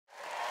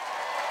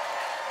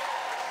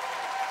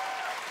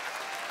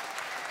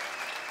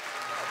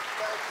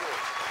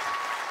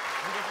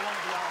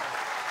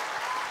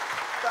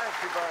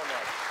Thank you very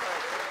much.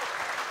 Thank you.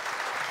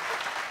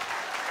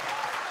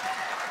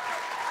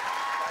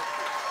 Thank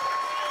you.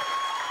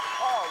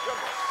 Oh,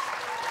 goodness.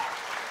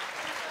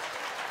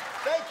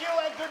 Thank you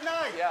and good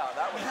night. Yeah,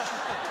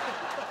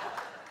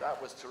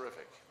 that was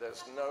terrific.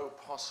 There's no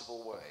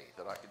possible way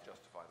that I could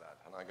justify that,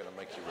 and I'm going to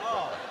make you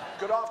regret that.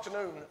 Good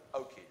afternoon,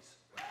 Okies.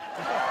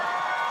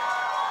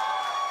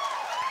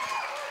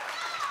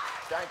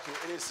 Thank you.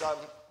 It is,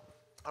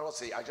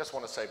 honestly, I just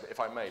want to say, if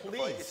I may,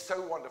 it's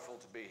so wonderful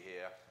to be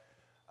here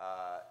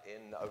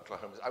in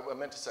Oklahoma. I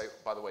meant to say,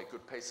 by the way,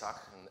 good Pesach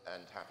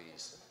and happy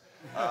Easter.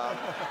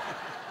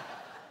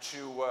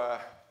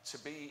 To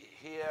be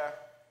here,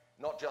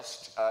 not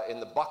just in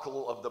the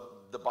buckle of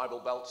the Bible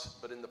Belt,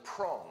 but in the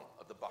prong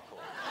of the buckle.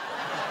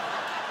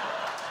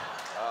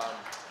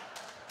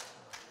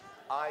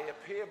 I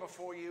appear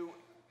before you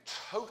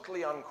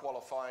totally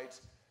unqualified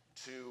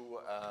to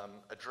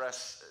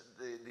address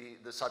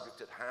the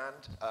subject at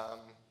hand.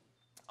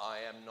 I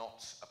am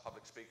not a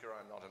public speaker,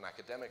 I'm not an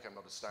academic, I'm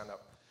not a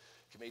stand-up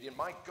comedian.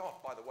 My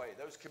God, by the way,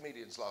 those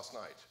comedians last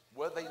night,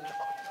 were they not?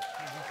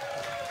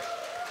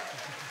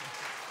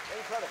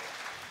 Incredible.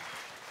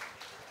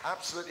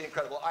 Absolutely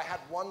incredible. I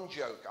had one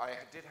joke. I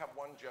did have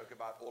one joke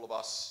about all of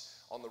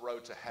us on the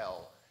road to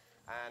hell.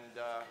 And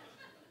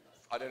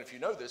I don't know if you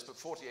know this, but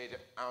 48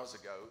 hours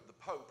ago, the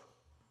Pope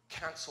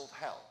cancelled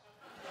hell.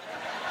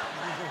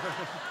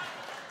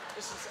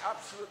 This is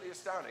absolutely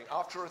astounding.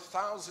 After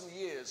 1,000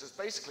 years, as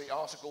basically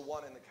Article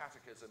 1 in the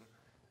Catechism,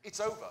 it's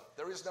over.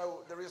 There is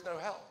no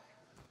hell.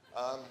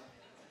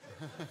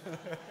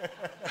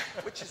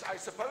 Which is, I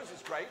suppose,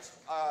 is great.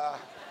 I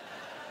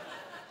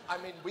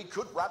mean, we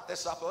could wrap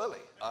this up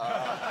early.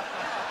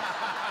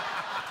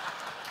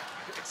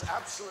 It's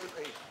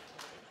absolutely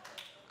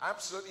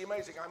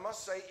amazing. I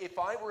must say, if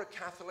I were a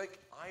Catholic,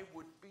 I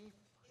would be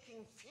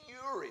fucking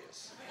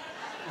furious.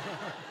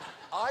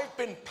 I've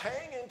been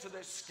paying into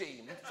this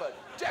scheme for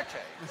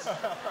decades.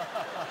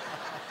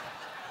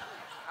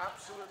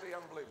 Absolutely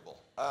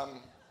unbelievable.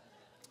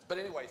 But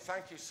anyway,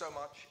 thank you so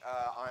much.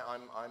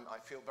 I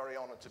feel very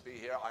honored to be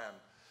here.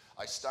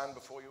 I stand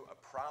before you a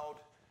proud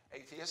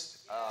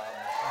atheist. Thank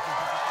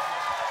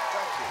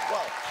you.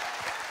 Well,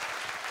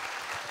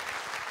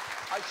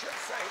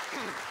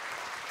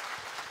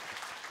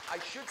 I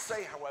should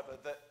say, however,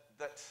 that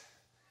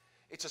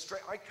it's a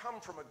straight. I come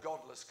from a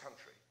godless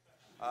country.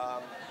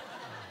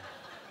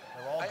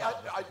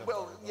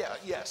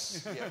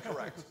 Yes,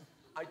 correct.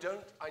 I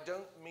don't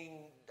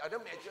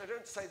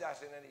say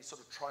that in any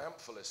sort of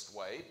triumphalist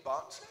way,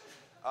 but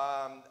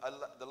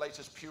the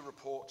latest Pew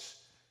report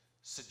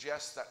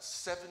suggests that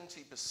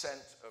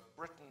 70% of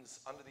Britons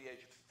under the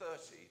age of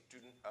 30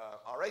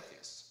 are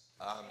atheists.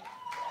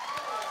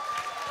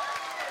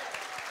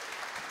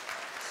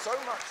 So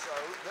much so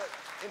that,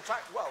 in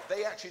fact, well,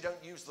 they actually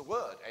don't use the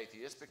word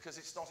atheist because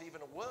it's not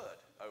even a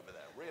word over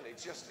there, really.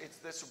 It's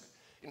this.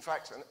 In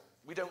fact,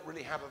 we don't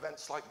really have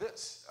events like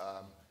this.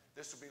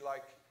 This would be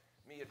like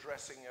me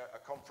addressing a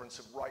conference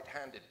of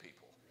right-handed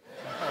people.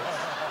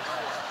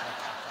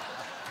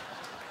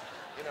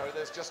 You know,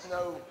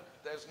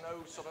 there's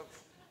no sort of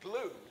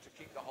glue to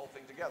keep the whole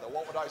thing together.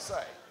 What would I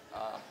say?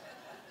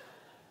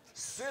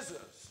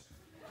 Scissors.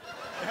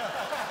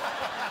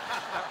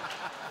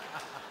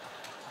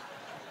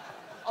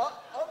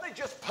 Aren't they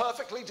just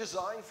perfectly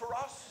designed for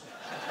us?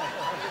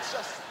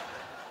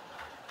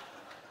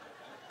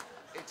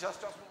 It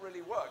just doesn't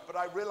really work. But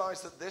I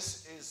realize that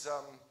this is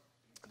a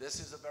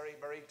very,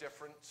 very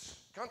different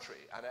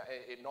country, and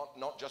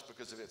not just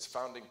because of its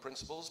founding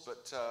principles,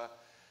 but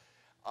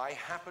I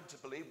happen to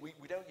believe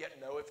we don't yet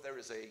know if there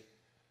is a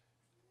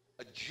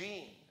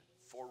gene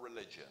for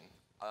religion.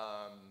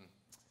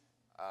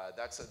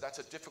 That's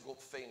a difficult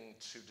thing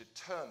to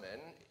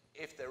determine.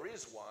 If there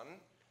is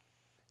one,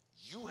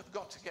 you have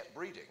got to get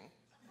breeding.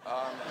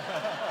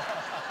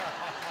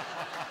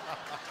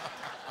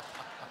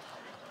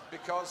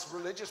 Because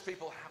religious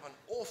people have an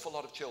awful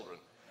lot of children.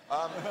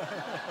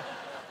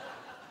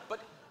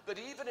 But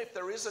even if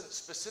there isn't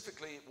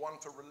specifically one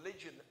for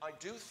religion, I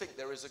do think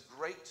there is a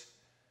great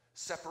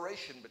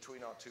separation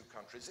between our two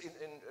countries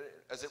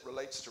as it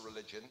relates to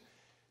religion,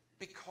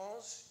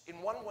 because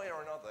in one way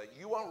or another,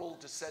 you are all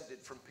descended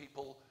from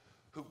people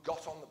who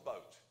got on the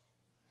boat.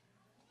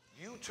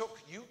 You took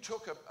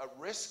a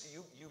risk.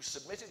 You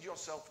submitted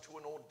yourself to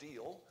an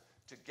ordeal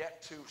to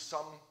get to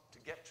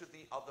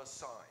the other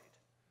side.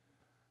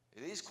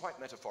 It is quite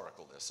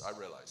metaphorical, this, I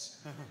realize.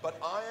 But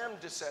I am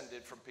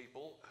descended from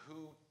people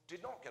who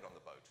did not get on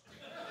the boat.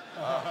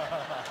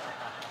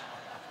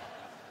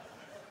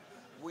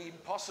 We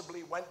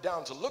possibly went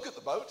down to look at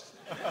the boat.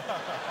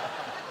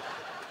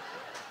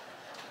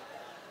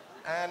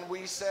 And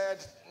we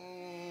said,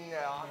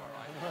 yeah, I'm all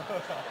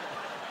right.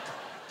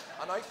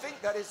 And I think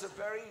that is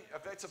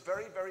it's a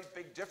very, very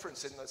big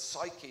difference in the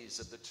psyches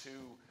of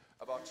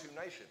our two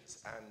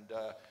nations. And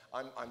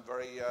I'm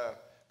very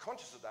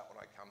conscious of that when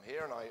I come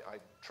here, and I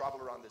travel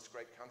around this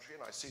great country,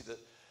 and I see that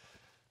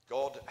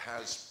God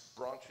has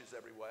branches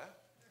everywhere.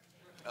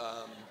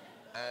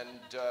 And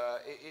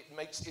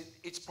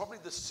it's probably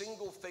the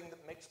single thing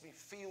that makes me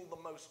feel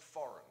the most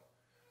foreign,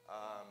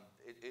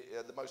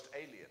 the most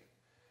alien,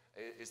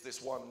 is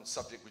this one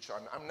subject which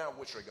I'm now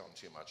wittering on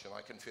too much, and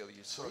I can feel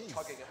you sort of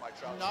tugging at my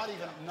trousers. Not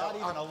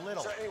even a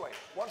little. So anyway,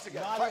 once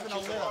again, not thank even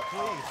you a so little, much.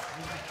 please.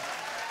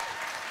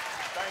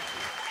 Thank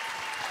you.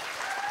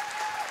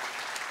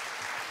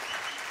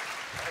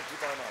 Thank you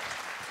very much.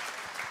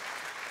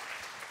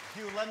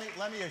 Hugh,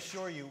 let me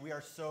assure you, we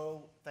are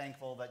so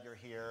thankful that you're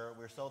here.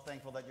 We're so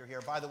thankful that you're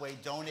here. By the way,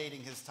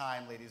 donating his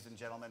time, ladies and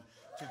gentlemen,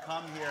 to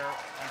come here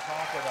and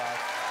talk with us.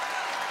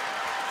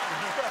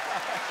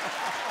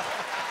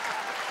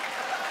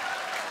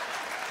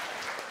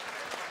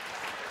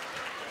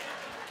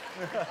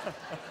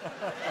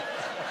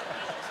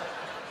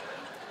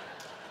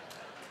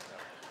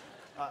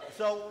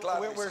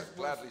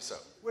 Gladly so.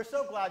 We're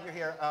so glad you're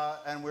here,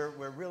 and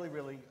we're really,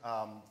 really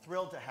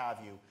thrilled to have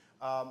you.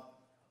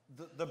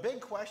 The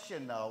big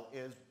question, though,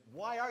 is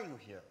why are you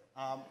here?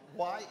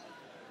 Why?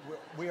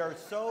 We are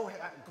so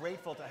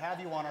grateful to have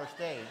you on our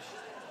stage.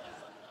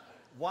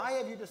 Why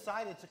have you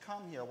decided to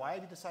come here? Why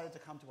have you decided to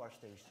come to our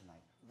stage tonight?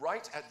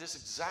 Right at this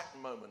exact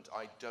moment,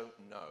 I don't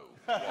know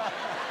why.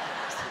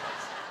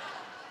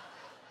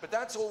 But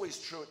that's always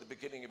true at the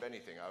beginning of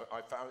anything.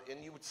 I found,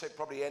 and you would say,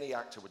 probably any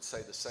actor would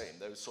say the same.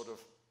 Those sort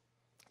of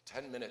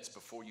 10 minutes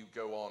before you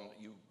go on,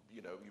 you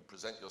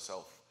present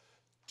yourself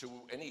to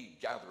any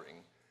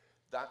gathering,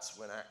 that's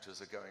when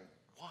actors are going,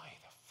 why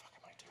the fuck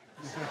am I doing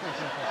this?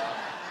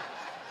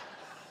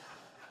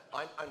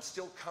 I'm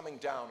still coming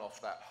down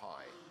off that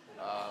high.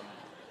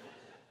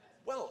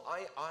 Well,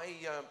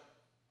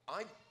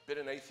 I've been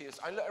an atheist.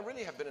 I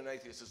really have been an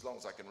atheist as long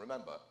as I can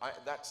remember.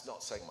 That's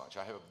not saying much.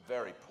 I have a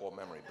very poor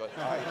memory, but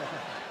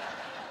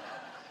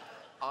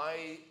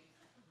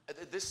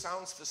this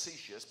sounds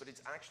facetious, but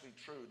it's actually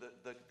true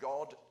that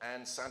God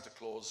and Santa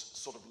Claus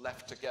sort of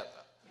left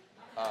together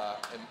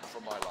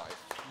from my life.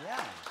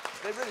 Yeah.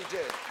 They really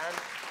did. And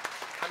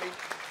I mean,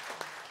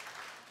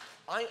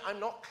 I'm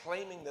not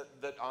claiming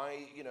that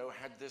I,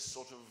 had this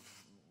sort of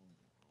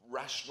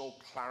rational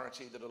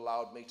clarity that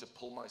allowed me to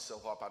pull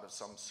myself up out of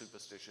some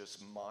superstitious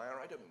mire.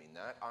 I don't mean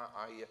that.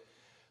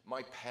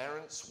 My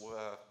parents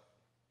were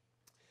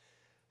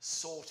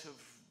sort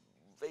of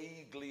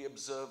vaguely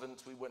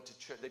observant. We went to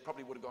church. They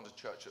probably would have gone to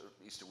church at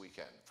Easter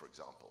weekend, for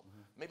example.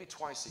 Maybe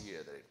twice a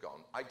year they'd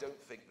gone. I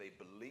don't think they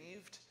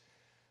believed.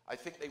 I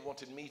think they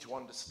wanted me to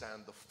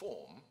understand the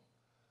form,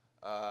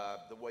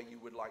 the way you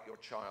would like your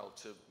child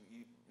to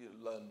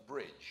learn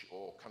bridge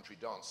or country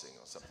dancing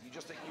or something.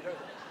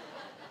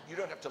 You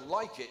don't have to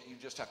like it. You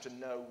just have to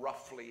know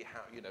roughly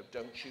how.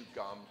 Don't chew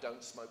gum,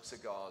 don't smoke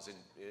cigars in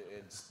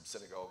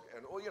synagogue,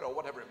 or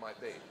whatever it might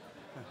be.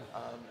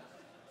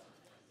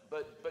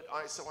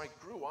 So I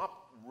grew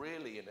up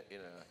really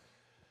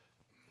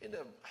in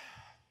a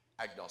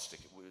agnostic.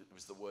 It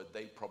was the word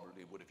they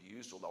probably would have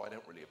used, although I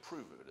don't really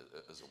approve of it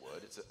as a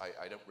word.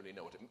 I don't really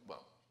know what it.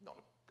 Well,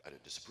 I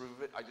don't disapprove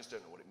of it. I just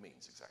don't know what it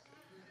means exactly.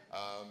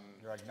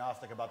 You're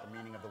agnostic about the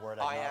meaning of the word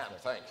I agnostic.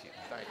 am. Thank you.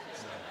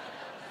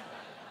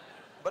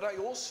 But I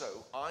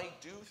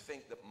do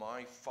think that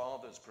my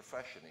father's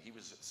profession. He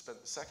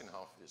spent the second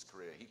half of his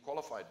career. He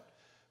qualified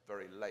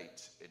very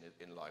late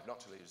in life,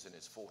 not till he was in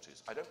his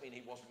 40s. I don't mean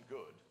he wasn't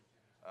good.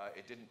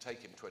 It didn't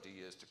take him 20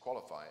 years to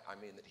qualify. I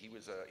mean that he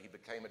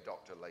became a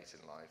doctor late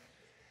in life.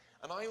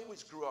 And I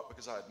always grew up,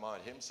 because I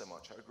admired him so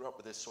much, I grew up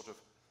with this sort of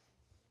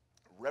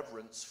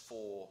reverence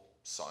for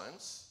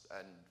science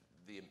and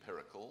the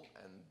empirical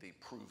and the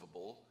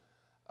provable.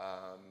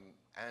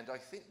 And I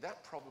think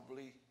that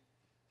probably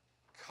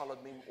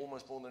colored me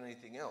almost more than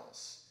anything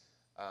else.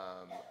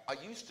 I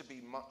used to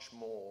be much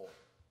more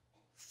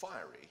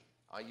fiery.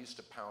 I used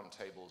to pound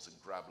tables and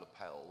grab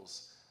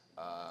lapels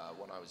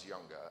when I was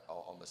younger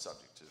on the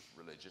subject of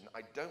religion.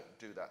 I don't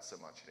do that so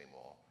much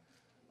anymore.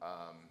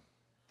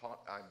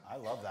 I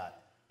love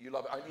that. You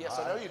love it? Yes,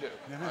 I know you do.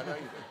 I know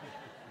you do.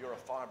 You're a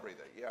fire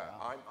breather. Yeah.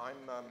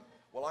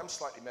 Well, I'm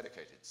slightly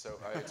medicated, so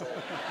it's all.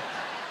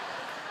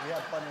 We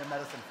have plenty of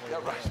medicine for you.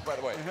 Yeah, right. By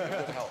the way,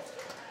 good health.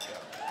 Yeah.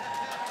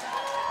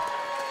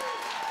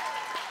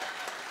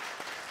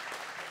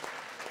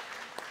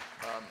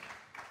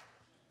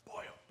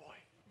 Boy, oh boy.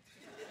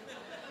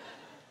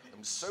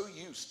 I'm so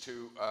used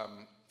to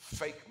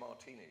fake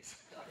martinis.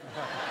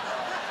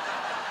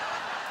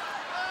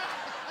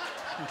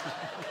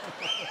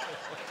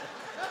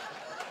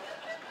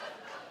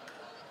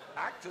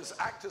 Actors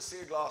see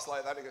a glass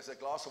like that, it's a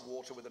glass of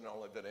water with an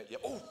olive in it. Yeah,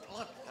 oh,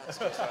 blood!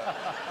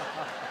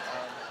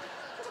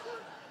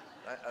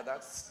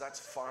 That's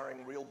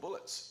firing real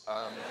bullets.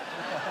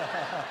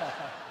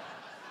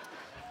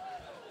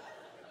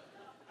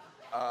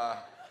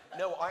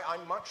 No, I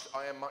am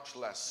much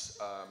less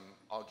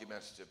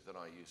argumentative than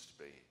I used to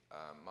be.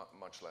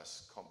 Much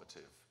less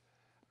combative.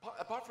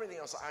 Apart from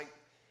anything else,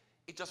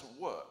 it doesn't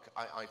work.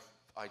 I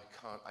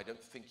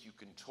don't think you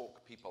can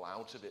talk people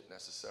out of it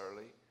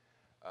necessarily.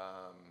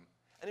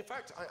 And in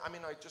fact, I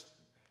just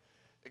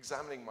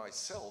examining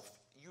myself,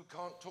 you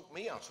can't talk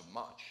me out of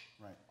much.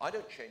 Right. I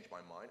don't change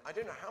my mind. I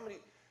don't know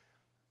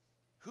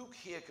Who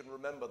here can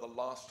remember the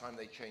last time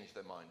they changed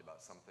their mind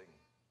about something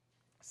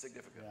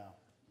significant? Yeah.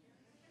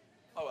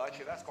 Oh,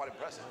 actually, that's quite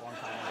impressive. A long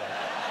time ago.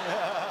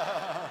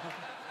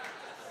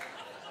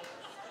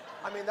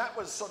 I mean, that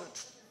was sort of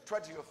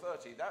 20 or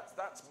 30.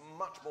 That's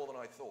much more than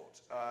I thought,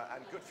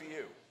 and good for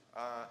you.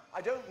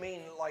 I don't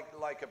mean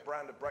like a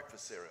brand of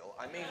breakfast cereal.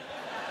 I mean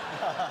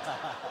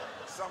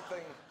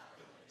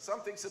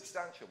something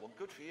substantial. Well,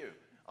 good for you.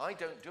 I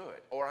don't do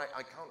it, or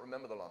I can't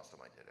remember the last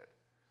time I did it.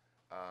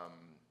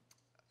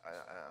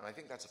 And I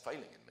think that's a failing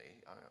in me.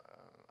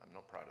 I'm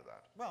not proud of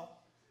that. Well,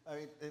 I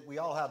mean, we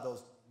all have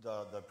those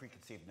the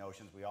preconceived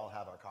notions. We all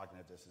have our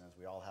cognitive dissonance.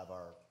 We all have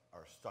our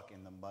stuck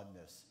in the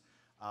mudness.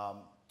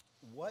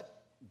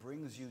 What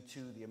brings you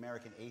to the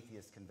American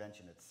Atheist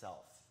Convention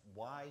itself?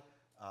 Why?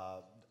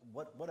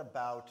 What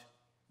about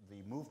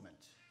the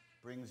movement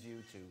brings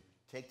you to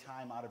take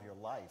time out of your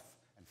life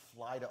and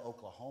fly to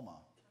Oklahoma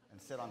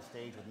and sit on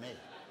stage with me?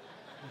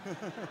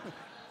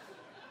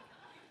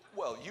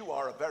 Well, you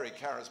are a very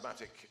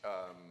charismatic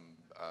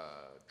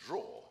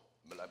draw,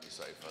 let me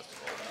say, first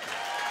of all.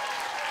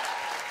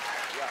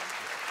 Yeah.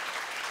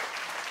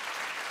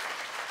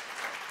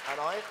 And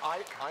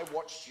I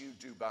watched you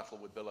do battle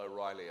with Bill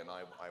O'Reilly, and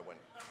I went,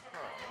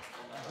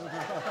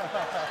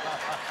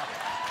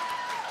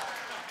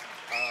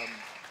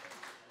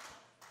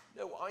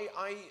 no,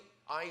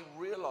 I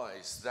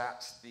realize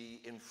that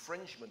the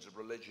infringement of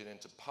religion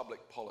into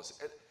public policy,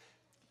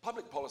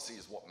 public policy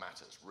is what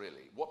matters,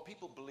 really. What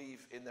people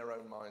believe in their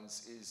own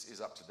minds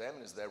is up to them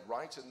and is their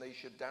right, and they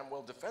should damn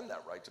well defend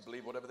that right to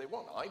believe whatever they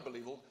want. I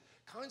believe all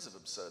kinds of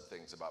absurd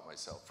things about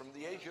myself. From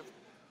the age of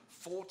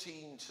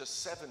 14 to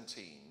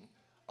 17,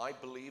 I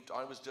believed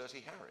I was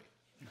Dirty Harry.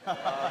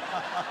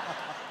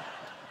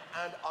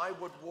 And I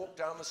would walk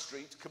down the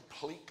street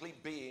completely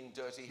being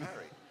Dirty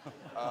Harry.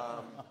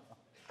 I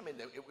mean,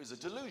 it was a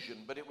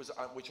delusion, but it was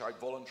which I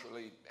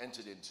voluntarily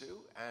entered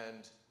into,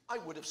 and I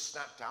would have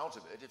snapped out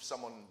of it if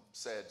someone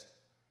said,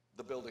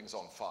 the building's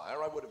on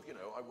fire. I would have,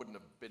 I wouldn't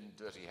have been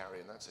Dirty Harry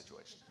in that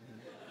situation.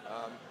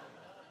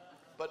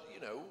 But,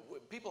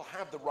 people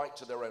have the right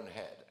to their own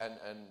head,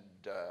 and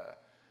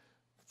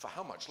for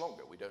how much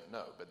longer, we don't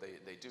know, but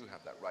they do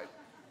have that right.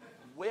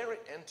 Where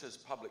it enters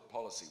public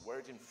policy, where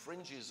it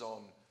infringes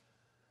on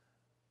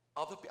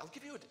other people, I'll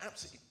give you an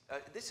absolutely,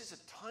 this is a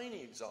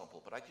tiny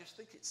example, but I just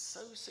think it's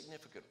so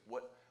significant.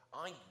 What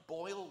I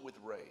boil with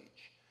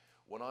rage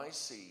when I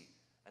see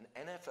an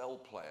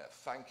NFL player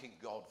thanking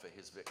God for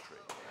his victory.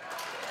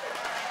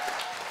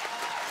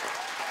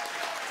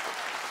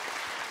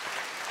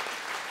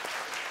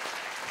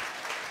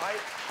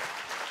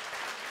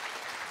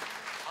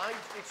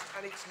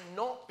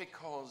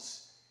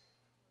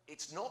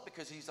 It's not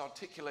because he's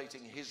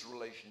articulating his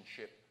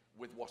relationship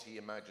with what he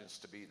imagines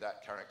to be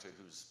that character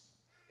who's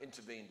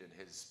intervened in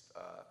his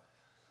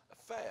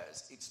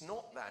affairs. It's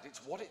not that.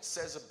 It's what it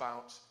says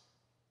about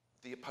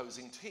the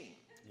opposing team.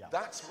 Yeah.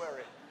 That's where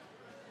it.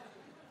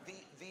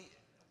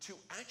 To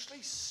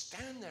actually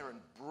stand there and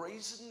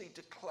brazenly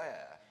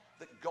declare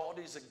that God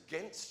is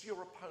against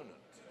your opponent,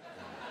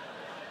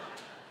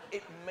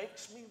 it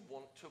makes me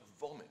want to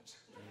vomit.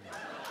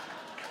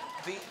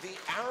 The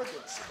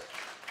arrogance of it,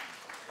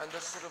 and the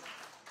sort of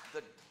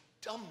the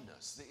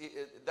dumbness.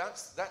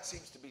 That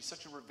seems to be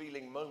such a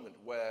revealing moment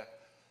where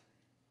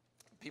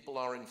people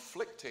are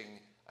inflicting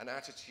an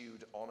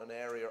attitude on an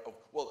area of,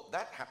 well,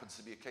 that happens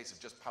to be a case of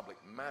just public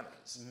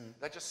manners. Mm-hmm.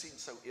 That just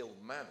seems so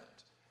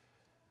ill-mannered.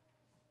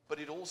 But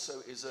it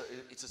also is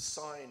it's a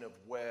sign of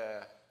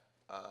where,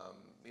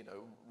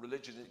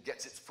 religion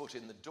gets its foot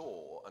in the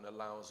door and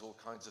allows all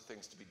kinds of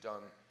things to be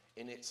done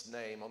in its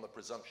name on the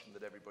presumption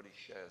that everybody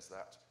shares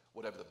that,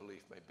 whatever the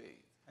belief may be.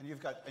 And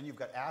you've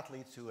got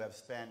athletes who have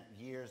spent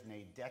years,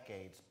 nay,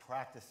 decades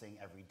practicing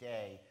every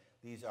day.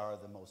 These are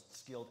the most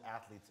skilled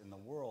athletes in the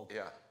world.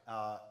 Yeah.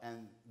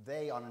 And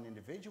they, on an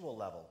individual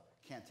level,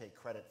 can't take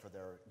credit for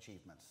their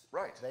achievements.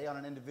 Right. They, on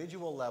an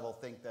individual level,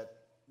 think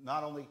that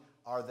not only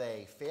are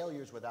they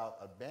failures without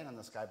a man in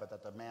the sky, but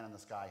that the man in the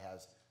sky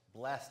has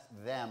blessed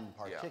them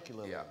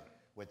particularly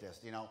with this.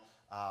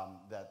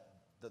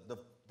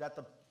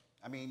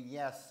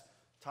 Yes,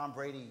 Tom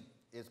Brady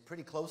is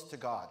pretty close to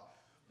God,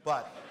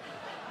 but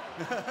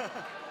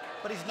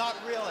but he's not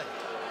really.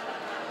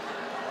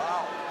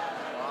 Wow.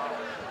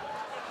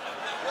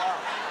 Wow.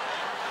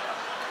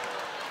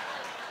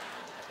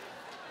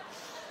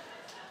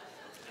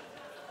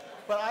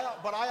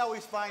 But I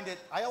always find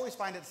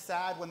it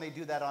sad when they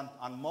do that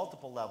on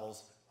multiple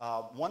levels.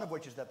 One of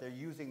which is that they're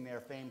using their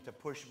fame to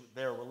push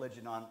their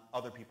religion on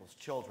other people's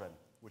children,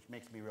 which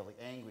makes me really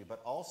angry.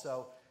 But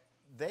also,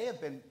 they have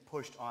been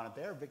pushed on it.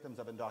 They're victims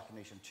of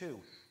indoctrination too.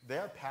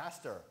 Their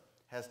pastor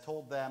has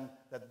told them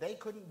that they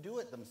couldn't do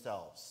it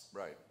themselves,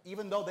 right?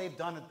 Even though they've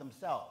done it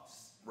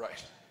themselves,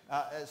 right?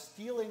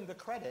 Stealing the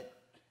credit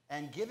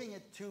and giving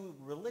it to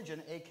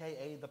religion,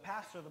 aka the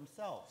pastor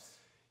themselves.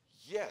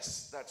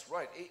 Yes, that's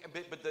right.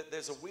 But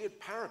there's a weird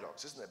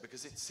paradox, isn't there?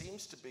 Because it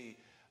seems to be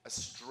a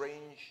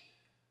strange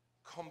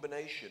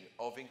combination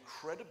of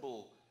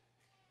incredible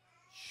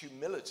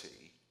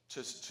humility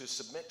to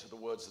submit to the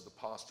words of the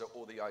pastor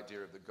or the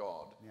idea of the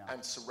God,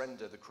 and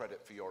surrender the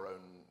credit for your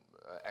own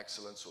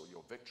excellence or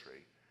your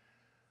victory.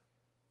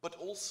 But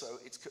also,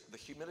 the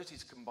humility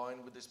is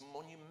combined with this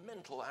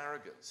monumental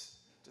arrogance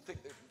to think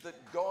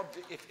that God,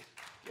 if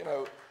you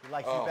know, he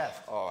likes you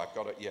best. Oh, I've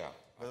got it. Yeah.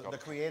 The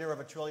creator of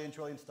a trillion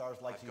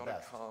stars likes you best. I've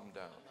got to calm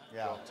down.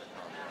 Yeah. Got to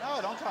calm down.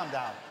 No, don't calm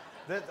down.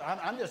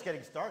 I'm just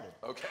getting started.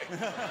 Okay.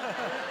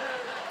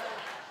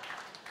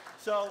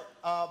 So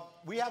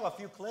we have a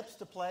few clips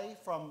to play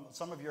from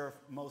some of your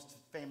most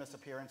famous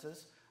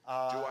appearances. Do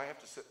I have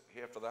to sit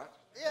here for that?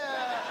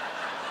 Yeah.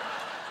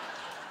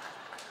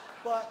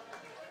 But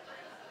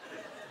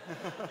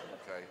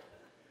okay.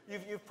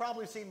 You've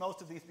probably seen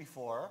most of these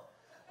before,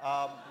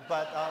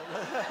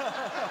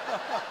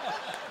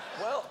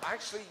 Well,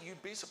 actually,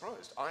 you'd be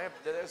surprised.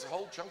 There's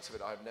whole chunks of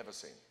it I've never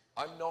seen.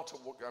 I'm not a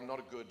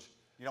good.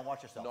 You don't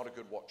watch yourself. Not a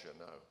good watcher,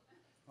 no.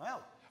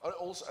 Well.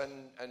 Also,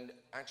 and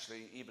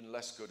actually, even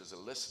less good as a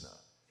listener.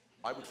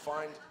 I would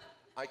find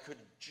I could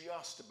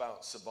just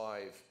about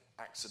survive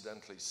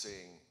accidentally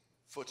seeing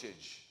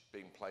footage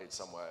being played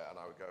somewhere, and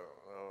I would go,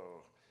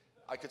 oh.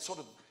 I could sort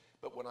of,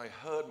 but when I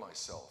heard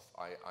myself,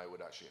 I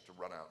would actually have to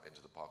run out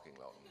into the parking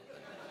lot.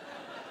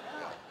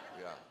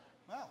 Yeah.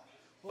 Well,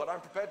 but I'm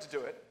prepared to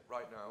do it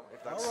right now,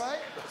 if that's, all right.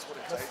 That's what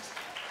it takes.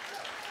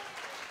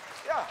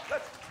 Yeah,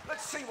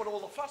 let's see what all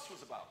the fuss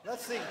was about.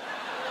 Let's see.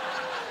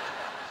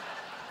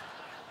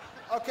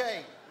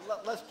 Okay,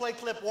 let's play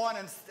clip 1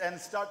 and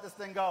start this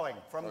thing going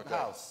from the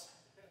house.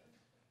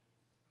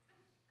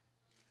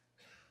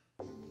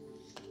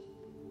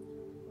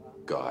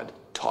 God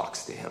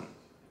talks to him.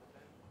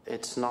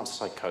 It's not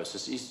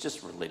psychosis, he's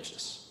just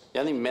religious. The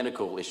only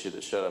medical issue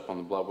that showed up on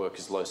the blood work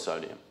is low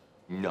sodium.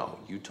 No,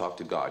 you talk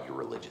to God, you're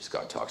religious.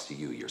 God talks to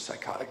you, you're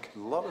psychotic. A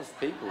lot of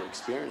people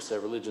experience their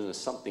religion as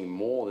something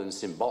more than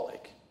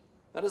symbolic.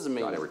 That doesn't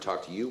mean... God ever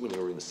talked to you when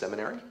you were in the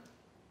seminary?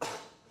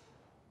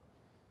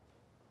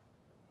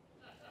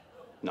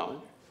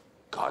 No.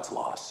 God's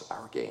loss,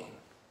 our gain.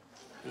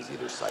 He's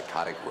either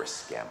psychotic or a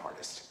scam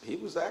artist. He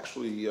was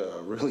actually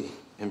really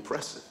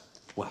impressive.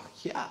 Well,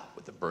 yeah,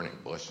 with the burning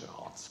bush and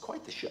all. It's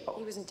quite the show.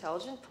 He was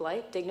intelligent,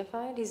 polite,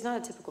 dignified. He's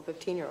not a typical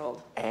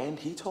 15-year-old. And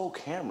he told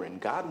Cameron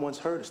God wants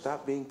her to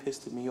stop being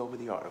pissed at me over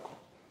the article.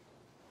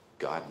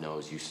 God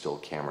knows you stole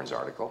Cameron's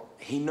article.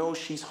 He knows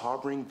she's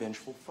harboring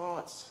vengeful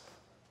thoughts.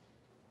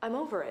 I'm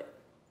over it.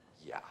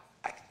 Yeah,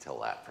 I can tell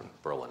that from the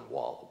Berlin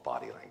Wall of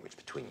body language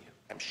between you.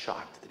 I'm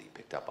shocked that he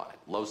picked up on it.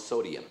 Low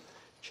sodium.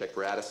 Check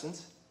for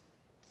Addison's.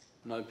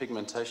 No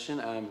pigmentation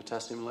and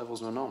potassium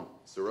levels were normal.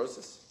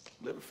 Cirrhosis?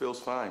 Liver feels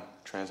fine.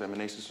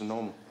 Transaminases are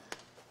normal.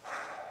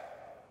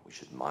 We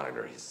should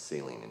monitor his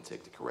saline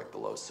intake to correct the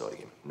low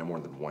sodium. No more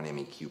than 1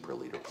 MEq per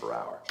liter per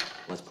hour.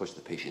 Let's push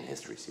the patient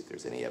history, see if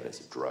there's any evidence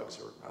of drugs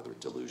or other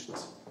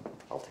delusions.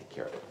 I'll take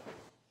care of it.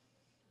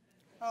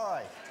 All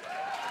right.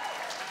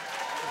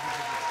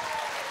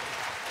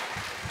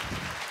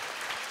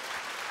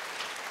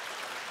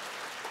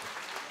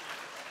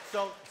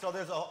 So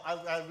there's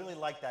I really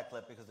like that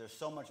clip because there's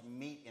so much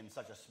meat in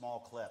such a small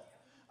clip.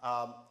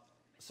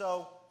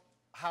 So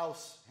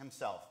House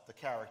himself, the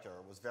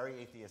character, was very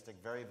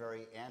atheistic, very,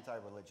 very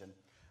anti-religion.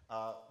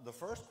 The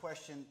first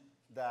question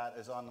that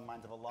is on the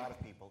minds of a lot of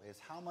people is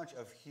how much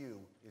of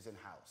Hugh is in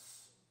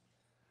House?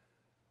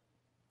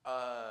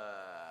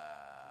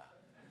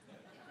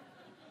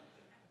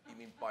 You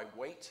mean by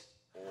weight?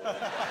 Or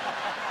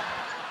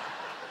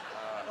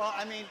Well,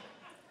 I mean,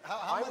 how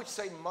I much? would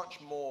say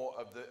much more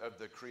of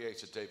the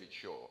creator David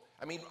Shaw.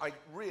 I mean,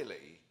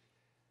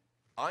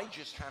 I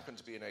just happen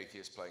to be an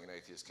atheist playing an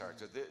atheist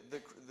character.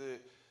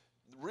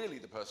 Really,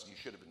 the person you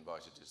should have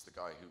invited is the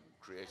guy who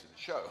created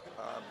the show.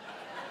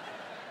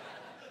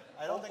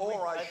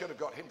 I should have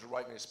got him to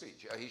write me a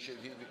speech. He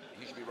should be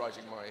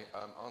writing my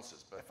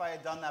answers. But If I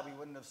had done that, we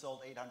wouldn't have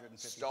sold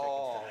 850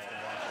 Stop. tickets to this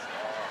convention.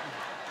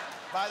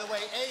 By the way,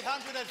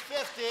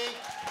 850.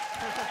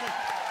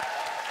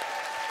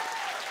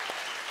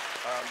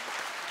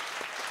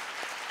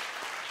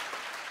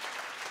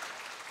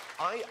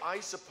 I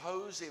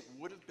suppose it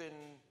would have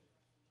been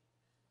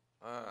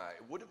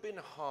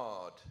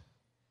hard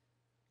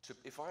to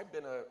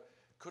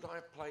could I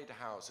have played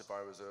House if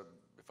I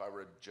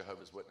were a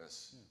Jehovah's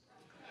Witness,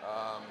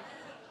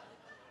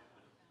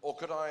 or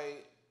could I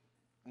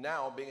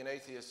now, being an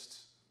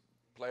atheist,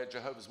 play a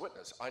Jehovah's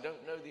Witness? I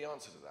don't know the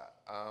answer to that.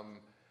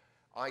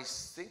 I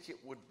think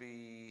it would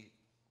be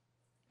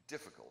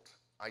difficult.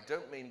 I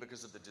don't mean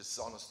because of the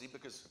dishonesty,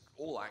 because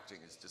all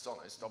acting is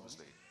dishonest,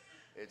 obviously.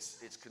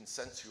 It's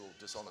consensual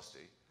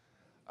dishonesty.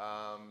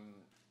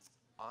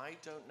 I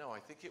don't know. I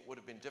think it would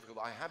have been difficult.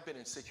 I have been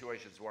in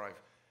situations where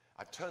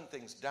I've turned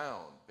things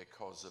down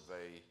because of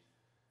a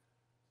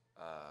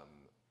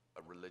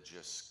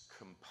religious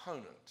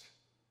component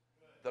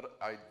that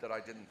I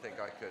didn't think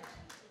I could.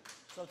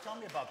 So tell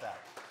me about that.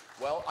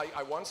 Well,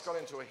 I once got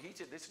into a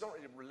heated. This is not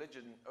really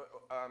religion.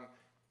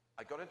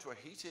 I got into a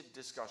heated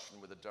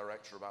discussion with a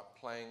director about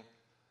playing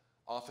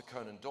Arthur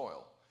Conan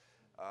Doyle.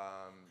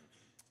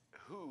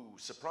 Who,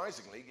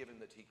 surprisingly, given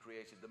that he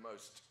created the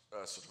most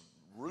sort of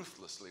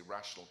ruthlessly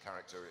rational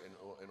character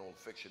in all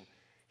fiction,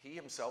 he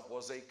himself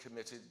was a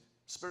committed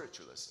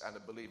spiritualist and a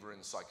believer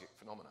in psychic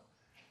phenomena.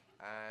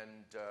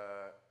 And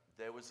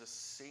there was a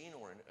scene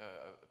or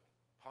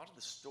part of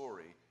the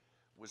story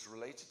was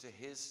related to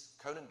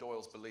Conan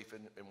Doyle's belief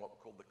in what were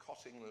called the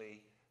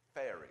Cottingley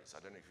fairies. I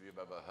don't know if you've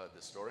ever heard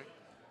this story.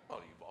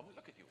 Well,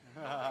 look at you.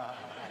 Oh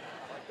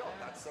my God,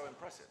 that's so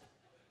impressive.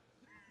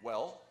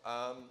 Well,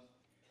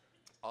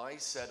 I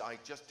said I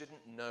just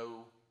didn't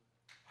know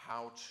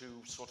how to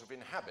sort of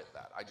inhabit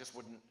that. I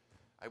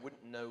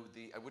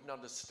wouldn't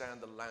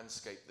understand the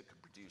landscape that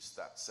could produce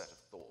that set of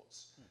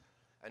thoughts.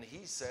 And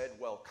he said,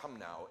 well, come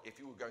now, if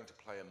you were going to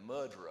play a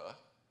murderer,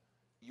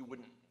 you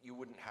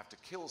wouldn't have to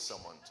kill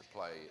someone to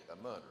play a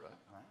murderer.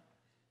 Right.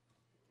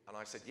 And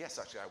I said, yes,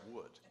 actually, I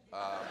would.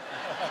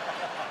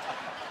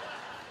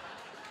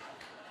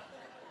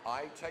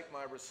 I take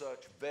my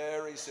research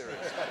very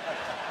seriously.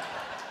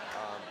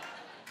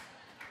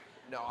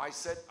 No, I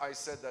said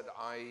that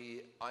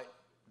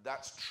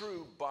that's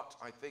true, but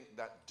I think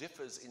that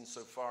differs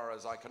insofar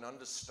as I can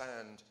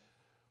understand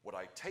what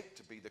I take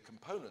to be the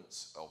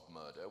components of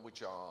murder,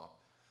 which are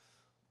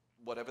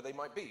whatever they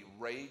might be,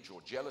 rage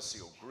or jealousy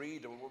or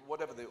greed or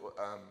whatever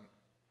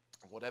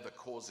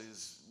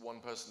causes one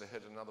person to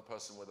hit another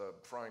person with a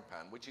frying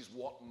pan, which is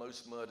what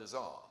most murders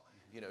are.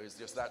 You know, is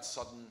just that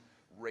sudden,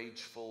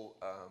 rageful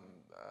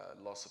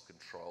loss of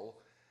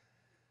control.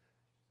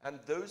 And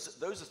those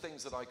are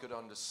things that I could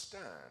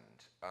understand.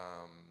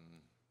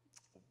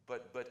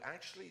 But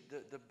actually,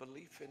 the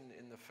belief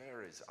in the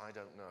fairies, I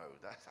don't know.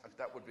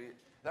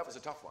 That was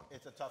a tough one.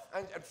 It's a tough.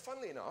 And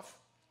funnily enough,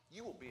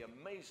 you will be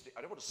amazed.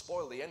 I don't want to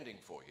spoil the ending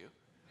for you,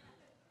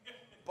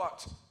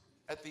 but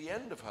at the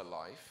end of her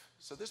life,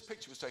 so this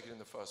picture was taken in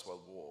the First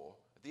World War.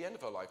 At the end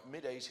of her life,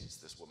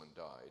 mid-80s, this woman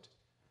died,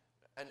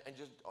 and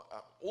just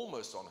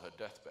almost on her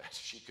deathbed,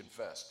 she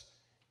confessed,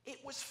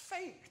 it was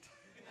faked.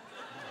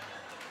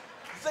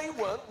 They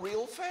weren't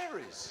real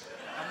fairies.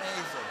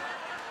 Amazing.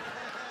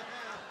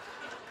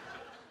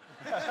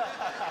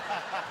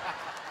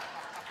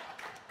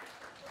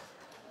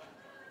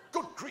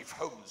 Good grief,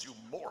 Holmes, you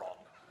moron.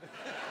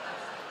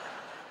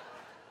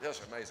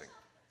 Yes, amazing,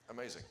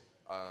 amazing.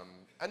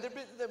 And there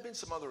have been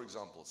some other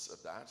examples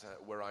of that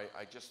where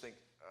I just think,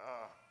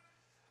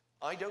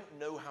 I don't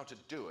know how to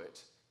do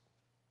it.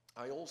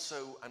 I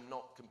also am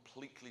not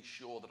completely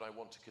sure that I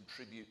want to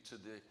contribute to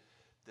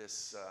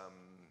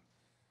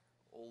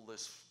all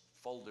this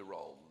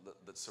folderol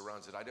that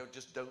surrounds it. I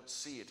just don't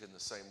see it in the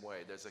same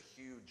way. There's a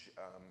huge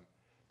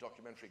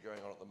documentary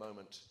going on at the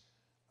moment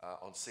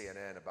on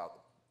CNN about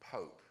the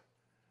Pope,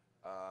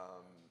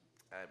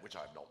 which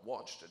I have not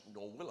watched,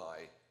 nor will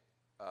I.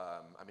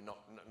 I mean,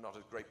 not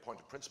a great point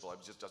of principle.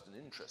 It just doesn't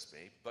interest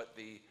me. But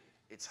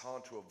it's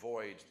hard to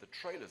avoid the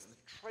trailers. The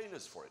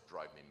trailers for it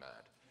drive me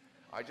mad.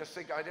 I just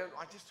think I don't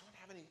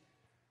have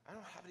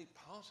any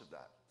part of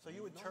that. So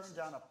you would turn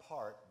down a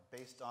part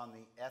based on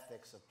the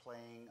ethics of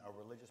playing a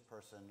religious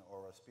person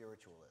or a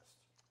spiritualist.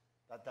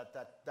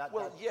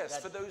 Yes,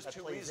 for those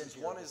two reasons.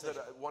 One is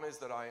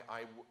that I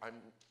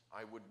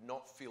would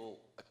not feel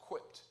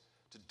equipped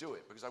to do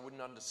it because I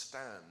wouldn't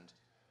understand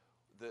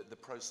the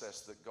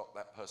process that got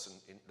that person,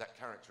 that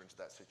character, into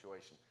that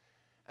situation.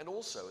 And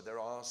also, there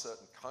are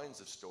certain kinds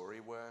of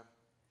story where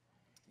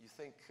you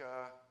think,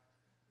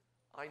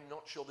 I'm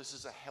not sure this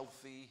is a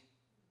healthy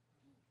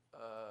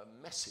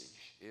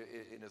message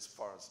in as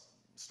far as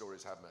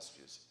stories have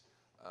messages.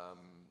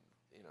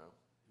 You know.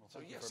 Well,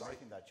 thank you for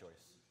making that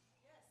choice.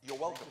 You're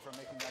welcome. Thank you for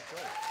making that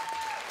choice.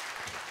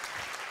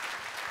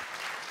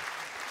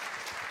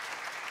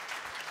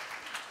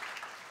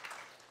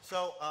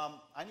 So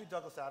I knew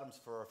Douglas Adams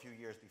for a few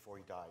years before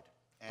he died.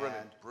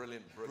 And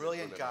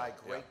brilliant guy,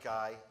 great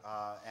guy.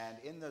 And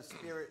in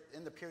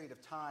the period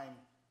of time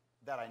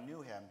that I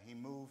knew him, he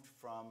moved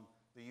from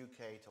the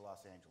UK to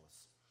Los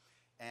Angeles.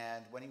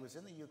 And when he was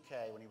in the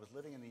UK, when he was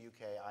living in the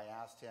UK, I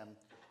asked him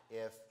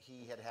if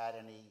he had had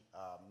any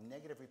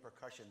negative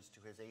repercussions to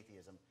his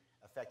atheism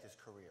affect his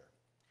career.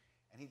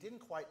 And he didn't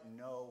quite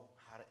know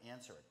how to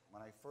answer it.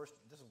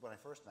 This is when I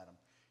first met him.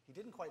 He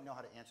didn't quite know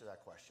how to answer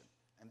that question.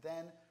 And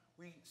then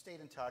we stayed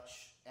in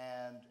touch,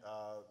 and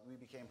we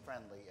became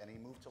friendly, and he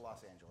moved to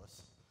Los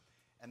Angeles.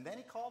 And then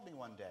he called me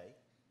one day,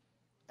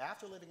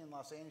 after living in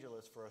Los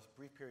Angeles for a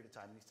brief period of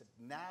time, and he said,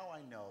 now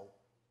I know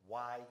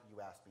why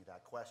you asked me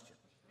that question.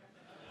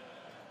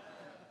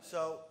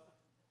 So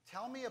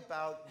tell me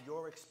about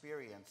your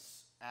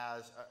experience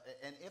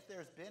and if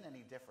there's been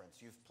any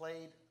difference. You've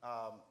played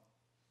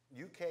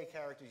UK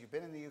characters, you've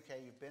been in the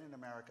UK, you've been in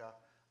America,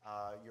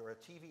 you're a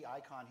TV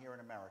icon here in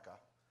America.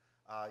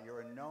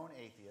 You're a known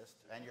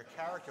atheist, and your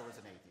character was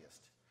an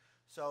atheist.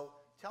 So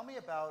tell me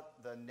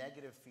about the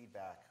negative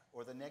feedback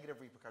or the negative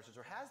repercussions,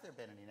 or has there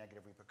been any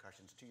negative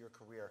repercussions to your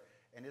career,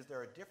 and is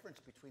there a difference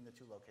between the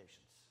two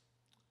locations?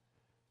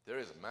 There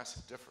is a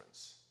massive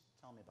difference.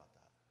 Tell me about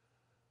that.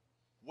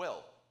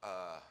 Well,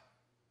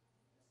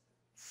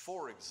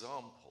 for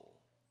example,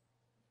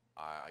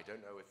 I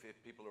don't know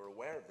if people are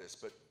aware of this,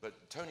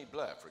 but Tony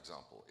Blair, for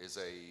example, is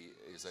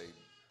a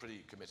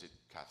pretty committed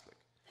Catholic.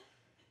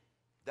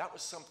 that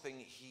was something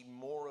he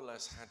more or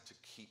less had to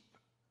keep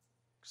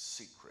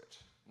secret.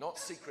 Not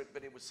secret,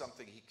 but it was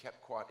something he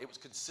kept quiet. It was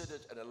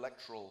considered an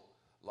electoral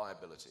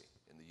liability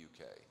in the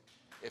UK.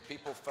 If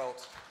people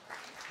felt,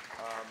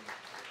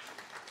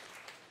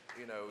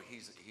 you know,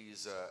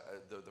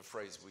 the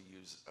phrase we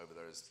use over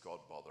there is God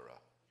botherer.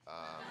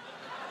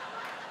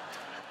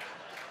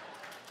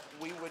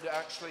 We would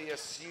actually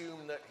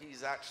assume that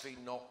he's actually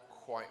not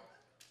quite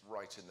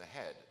right in the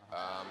head.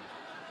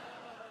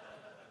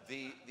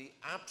 The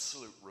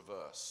absolute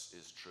reverse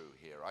is true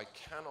here. I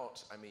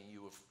mean,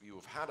 you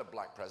have had a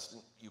black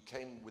president. You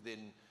came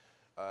within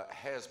a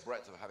hair's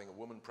breadth of having a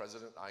woman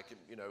president.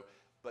 You know,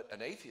 but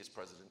an atheist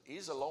president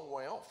is a long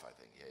way off, I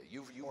think, here.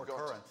 You've or got...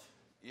 current.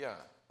 Yeah.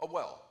 Oh,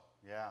 well.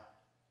 Yeah.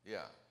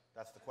 Yeah.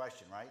 That's the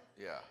question, right?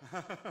 Yeah.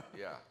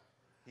 Yeah.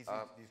 He's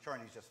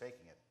current, he's just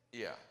faking it.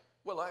 Yeah.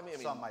 Well, I mean...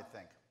 Some might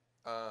think.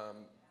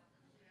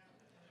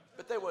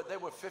 But there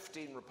were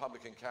 15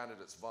 Republican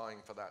candidates vying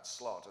for that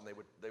slot, and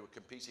they were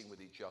competing with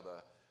each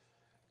other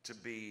to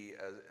be,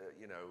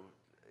 you know,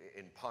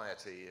 in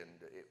piety,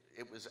 and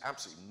it was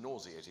absolutely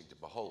nauseating to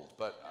behold.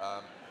 But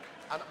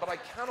I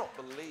cannot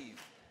believe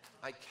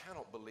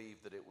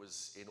that it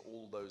was in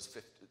all those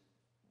 50.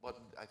 What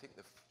I think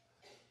the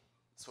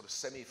sort of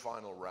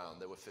semi-final round,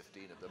 there were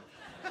 15 of them.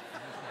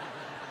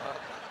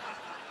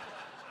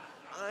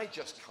 I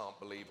just can't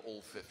believe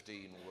all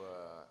 15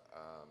 were.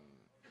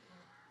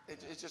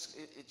 It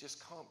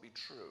just can't be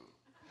true.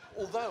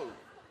 Although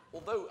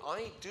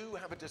I do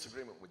have a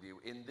disagreement with you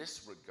in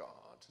this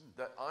regard,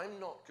 that I'm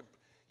not.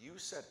 You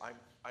said I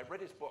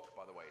read his book,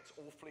 by the way. It's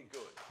awfully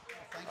good.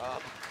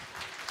 Oh,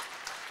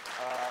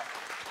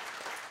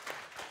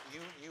 thank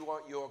you.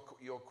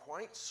 You're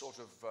quite sort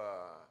of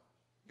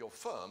you're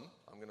firm.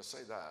 I'm going to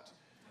say that,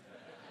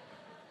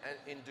 and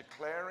in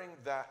declaring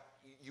that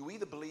you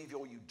either believe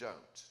or you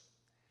don't.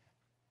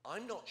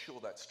 I'm not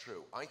sure that's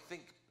true. I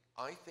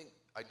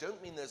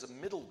don't mean there's a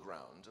middle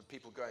ground of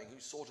people going who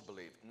sort of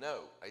believe.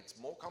 No, it's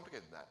more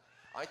complicated than that.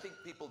 I think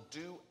people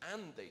do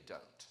and they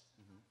don't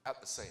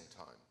at the same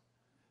time.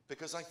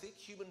 Because I think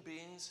human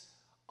beings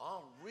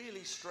are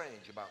really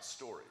strange about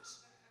stories.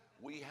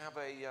 We have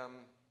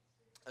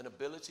an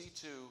ability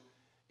to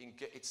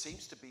engage. It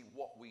seems to be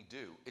what we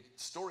do.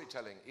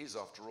 Storytelling is,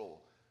 after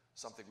all,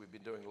 something we've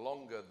been doing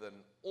longer than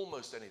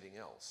almost anything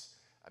else.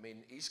 I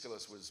mean,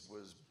 Aeschylus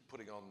was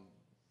putting on,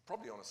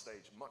 probably on a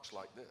stage much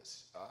like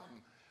this,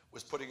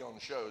 was putting on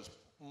shows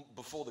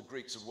before the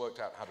Greeks had worked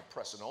out how to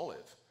press an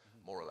olive,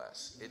 more or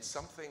less. It's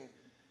something,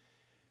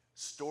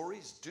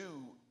 stories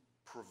do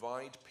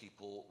provide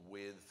people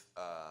with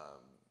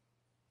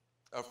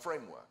a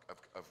framework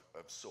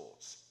of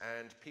sorts,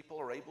 and people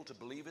are able to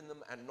believe in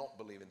them and not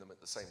believe in them at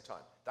the same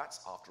time. That's,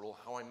 after all,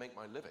 how I make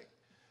my living.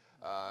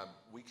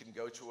 We can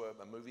go to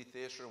a movie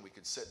theater and we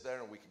can sit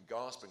there and we can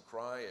gasp and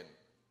cry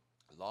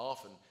and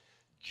laugh and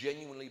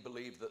genuinely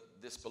believe that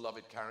this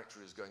beloved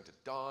character is going to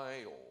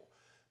die, or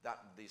that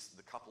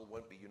the couple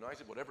won't be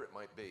united, whatever it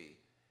might be.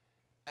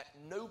 At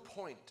no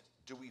point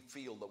do we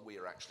feel that we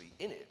are actually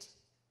in it,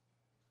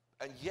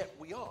 and yet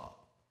we are.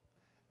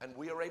 And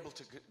we are able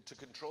to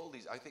control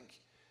these. I think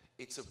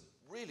it's a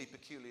really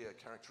peculiar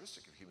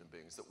characteristic of human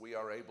beings that we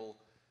are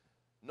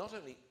not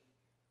only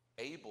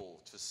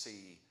able to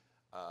see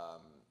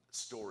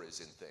stories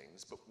in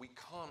things, but we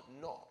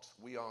can't not.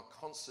 We are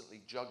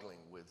constantly juggling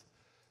with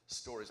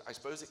stories. I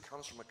suppose it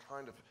comes from a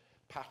kind of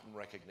pattern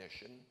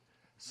recognition,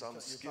 some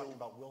You're skill. talking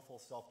about willful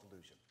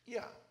self-delusion.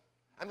 Yeah,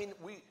 I mean,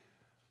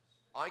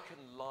 I can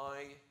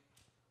lie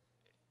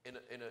in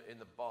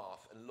the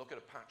bath and look at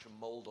a patch of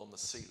mold on the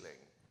ceiling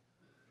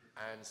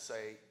and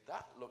say,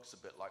 that looks a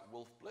bit like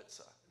Wolf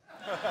Blitzer.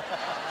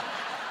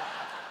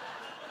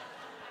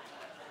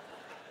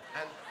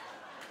 And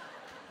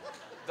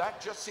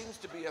that just seems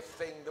to be a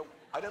thing that,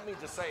 I don't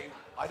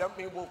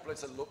mean Wolf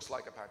Blitzer looks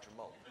like a patch of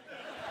mold.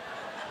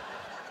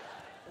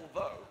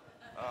 Although,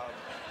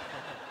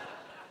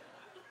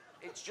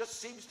 it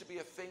just seems to be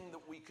a thing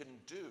that we can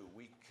do.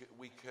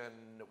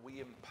 We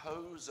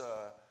impose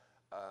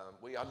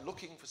we are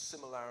looking for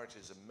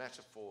similarities and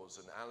metaphors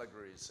and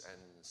allegories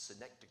and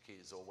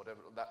synecdoches or whatever,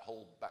 that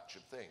whole batch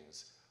of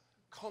things,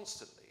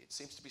 constantly. It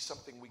seems to be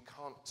something we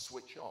can't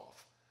switch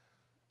off.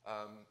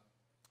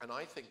 And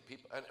I think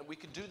people, and we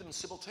can do them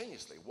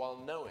simultaneously while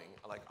knowing,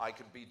 like I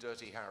could be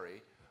Dirty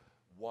Harry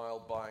while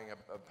buying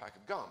a pack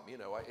of gum. You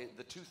know,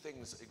 the two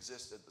things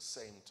exist at the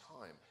same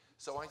time.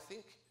 So I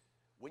think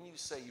when you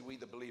say you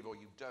either believe or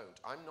you don't,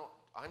 I'm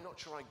not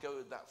sure I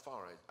go that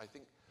far. I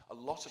think a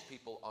lot of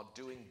people are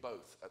doing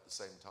both at the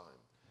same time,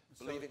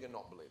 believing and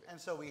not believing. And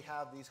so we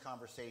have these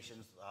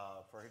conversations,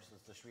 for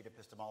instance, the street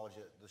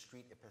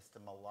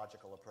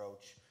epistemological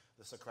approach,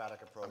 the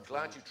Socratic approach. I'm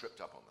glad you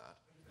tripped up on that.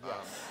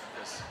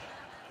 Yes.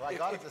 Well, I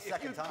got it the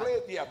second time.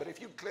 Yeah, but if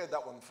you'd cleared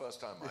that one the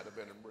first time, I'd have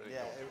been really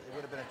Yeah, cool. it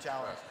would have been a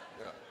challenge.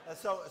 Yeah.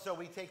 So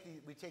we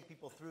take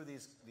people through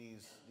these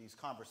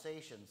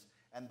conversations,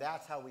 and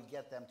that's how we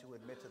get them to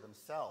admit to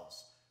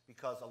themselves,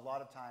 because a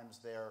lot of times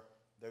they're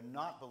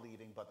not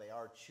believing, but they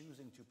are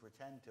choosing to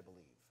pretend to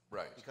believe.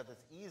 Right. Because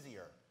it's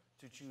easier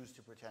to choose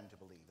to pretend to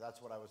believe.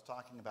 That's what I was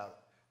talking about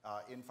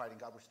in Fighting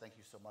God, which thank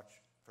you so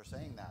much for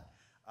saying that.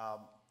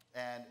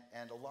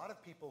 And a lot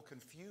of people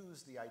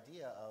confuse the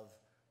idea of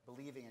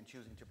believing and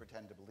choosing to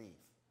pretend to believe.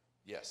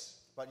 Yes.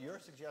 But you're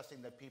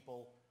suggesting that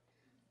people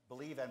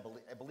believe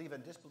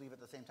and disbelieve at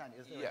the same time.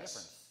 Is there a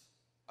difference?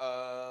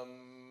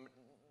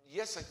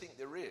 Yes, I think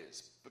there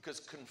is, because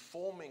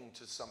conforming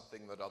to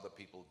something that other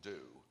people do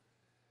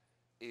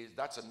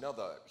that's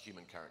another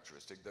human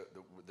characteristic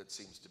that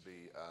seems to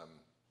be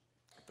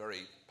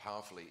very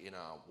powerfully in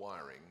our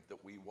wiring,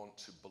 that we want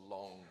to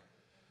belong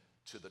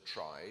to the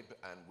tribe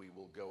and we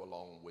will go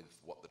along with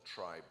what the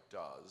tribe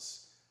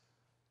does.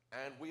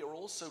 And we are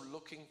also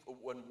looking for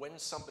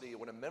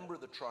when a member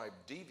of the tribe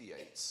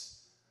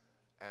deviates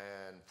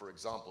and, for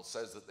example,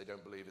 says that they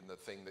don't believe in the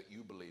thing that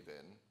you believe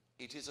in,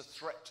 it is a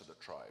threat to the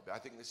tribe. I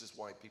think this is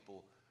why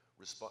people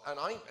respond. And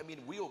I mean,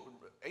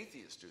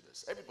 atheists do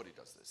this. Everybody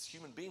does this.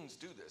 Human beings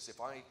do this. If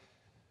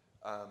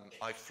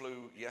I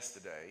flew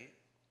yesterday,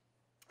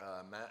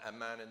 a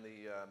man in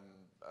the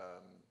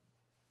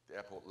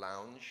airport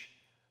lounge,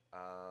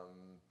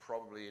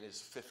 probably in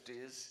his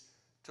 50s,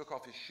 took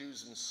off his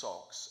shoes and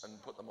socks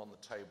and put them on the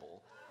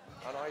table.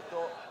 And I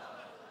thought,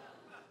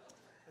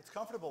 it's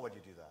comfortable when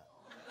you do that.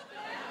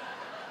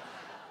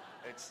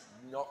 It's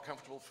not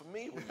comfortable for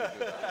me when you do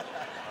that.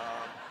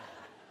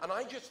 And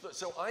I just thought,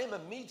 so I am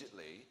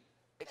immediately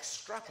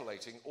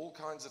extrapolating all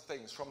kinds of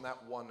things from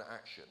that one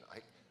action.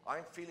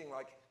 I'm feeling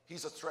like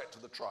he's a threat to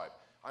the tribe.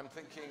 I'm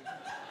thinking,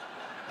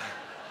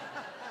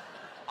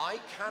 I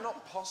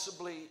cannot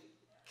possibly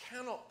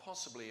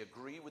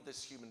agree with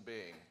this human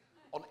being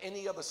on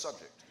any other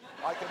subject.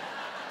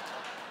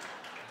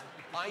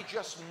 I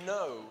just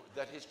know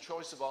that his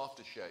choice of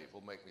aftershave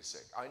will make me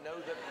sick. I know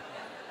that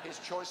his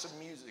choice of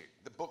music,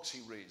 the books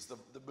he reads, the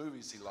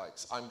movies he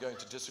likes, I'm going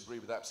to disagree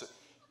with absolutely,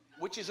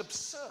 which is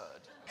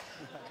absurd,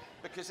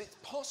 because it's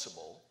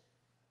possible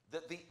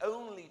that the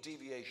only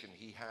deviation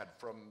he had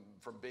from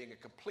being a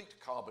complete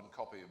carbon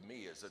copy of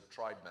me as a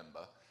tribe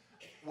member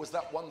was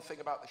that one thing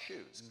about the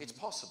shoes. Mm-hmm. It's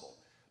possible,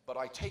 but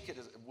I take it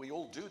as, we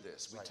all do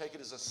this, we take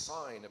it as a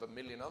sign of a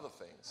million other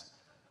things,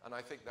 and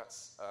I think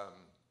that's,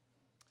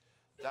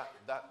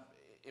 that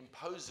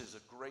imposes a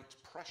great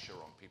pressure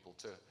on people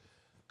to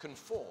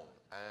conform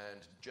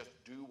and just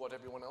do what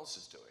everyone else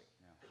is doing.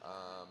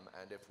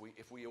 Yeah. And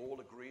if we all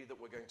agree that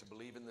we're going to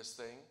believe in this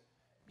thing,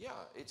 yeah,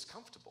 it's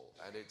comfortable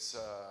and it's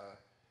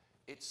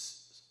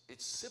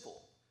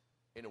civil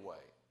in a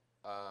way.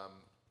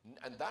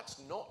 And that's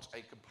not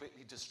a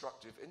completely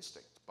destructive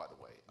instinct, by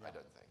the way, yeah. I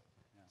don't think.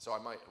 Yeah. So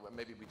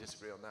maybe we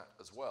disagree on that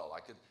as well.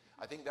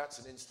 I think that's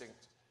an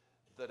instinct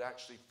that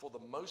actually, for the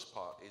most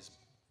part, is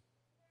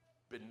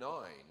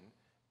benign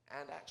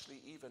and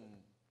actually even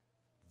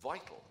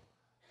vital.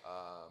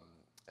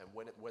 And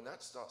when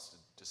that starts to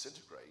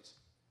disintegrate,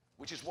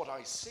 which is what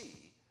I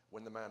see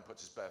when the man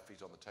puts his bare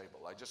feet on the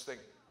table, I just think,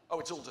 oh,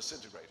 it's all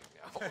disintegrating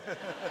now.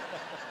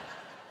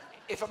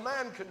 If a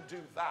man can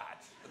do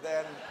that,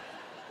 then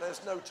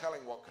there's no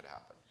telling what could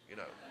happen, you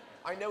know.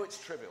 I know it's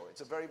trivial,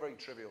 it's a very, very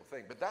trivial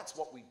thing, but that's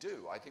what we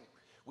do. I think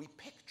we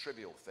pick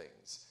trivial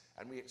things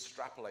and we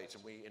extrapolate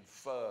and we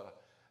infer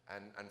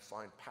and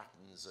find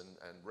patterns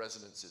and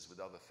resonances with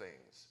other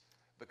things,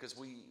 because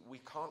we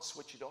can't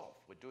switch it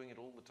off. We're doing it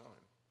all the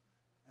time.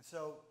 And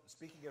so,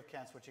 speaking of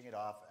can't switching it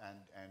off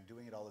and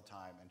doing it all the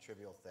time and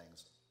trivial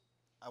things,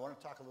 I want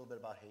to talk a little bit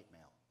about hate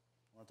mail.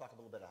 I want to talk a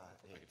little bit about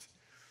hate.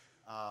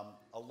 Right.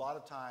 A lot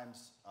of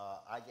times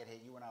I get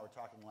hate. You and I were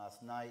talking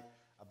last night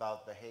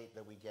about the hate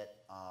that we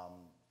get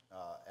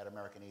at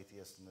American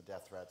Atheists and the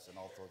death threats and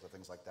all sorts of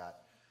things like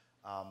that.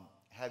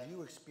 Have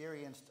you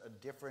experienced a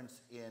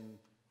difference in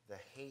the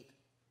hate?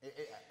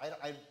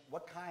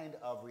 What kind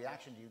of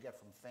reaction do you get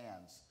from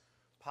fans,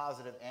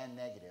 positive and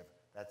negative,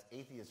 that's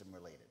atheism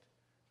related,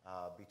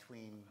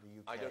 between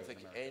the UK I don't think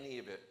and America? any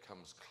of it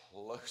comes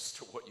close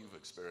to what you've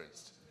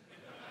experienced.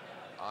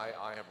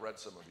 I have read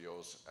some of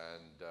yours,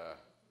 and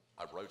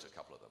I wrote a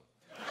couple of them.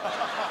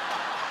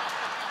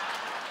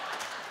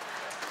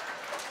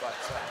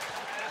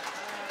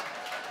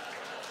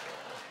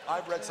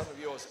 I've read some of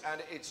yours,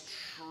 and it's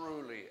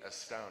truly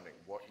astounding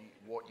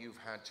what you've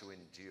had to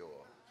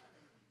endure.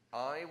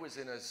 I was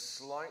in a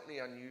slightly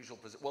unusual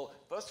position. Well,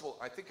 first of all,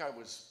 I think I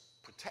was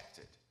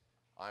protected.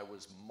 I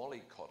was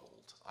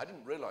mollycoddled. I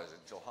didn't realize it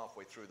until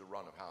halfway through the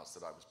run of House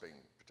that I was being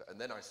protected, and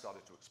then I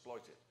started to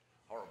exploit it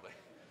horribly.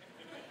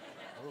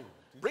 Oh,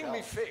 Bring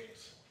me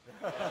figs.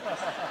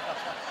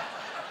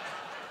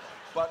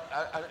 But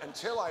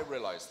until I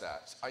realized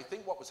that, I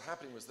think what was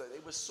happening was that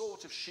it was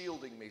sort of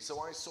shielding me. So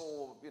I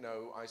saw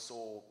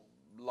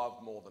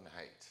love more than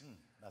hate.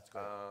 That's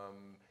great.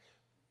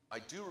 I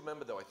do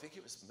remember, though, I think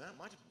it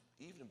might have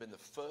even been the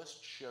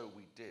first show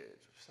we did,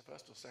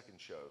 first or second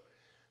show.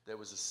 There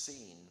was a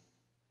scene.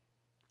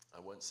 I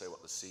won't say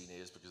what the scene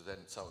is, because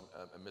then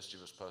a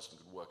mischievous person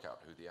could work out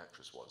who the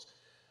actress was.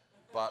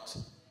 But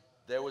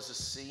there was a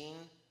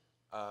scene.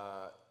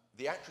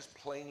 The actress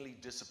plainly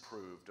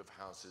disapproved of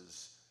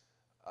House's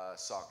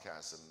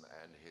sarcasm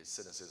and his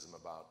cynicism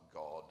about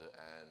God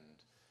and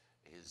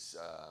his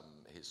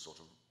sort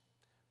of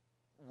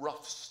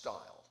rough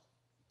style.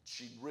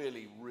 She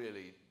really,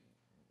 really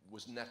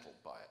was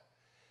nettled by it.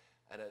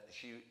 And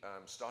she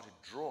started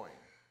drawing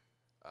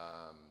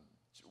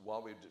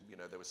while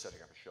they were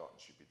setting up a shot, and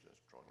she'd be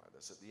just drawing like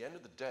this. At the end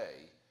of the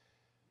day,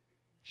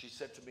 she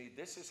said to me,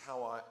 "This is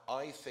how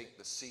I think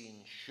the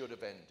scene should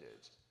have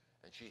ended."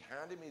 And she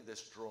handed me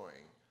this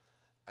drawing.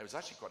 It was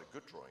actually quite a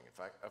good drawing, in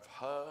fact, of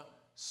her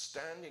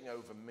standing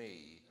over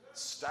me,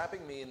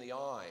 stabbing me in the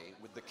eye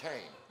with the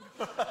cane.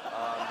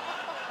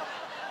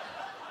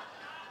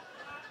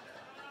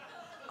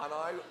 And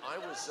I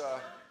was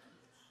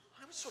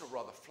sort of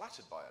rather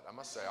flattered by it, I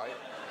must say.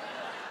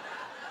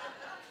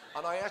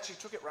 And I actually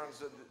took it round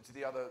to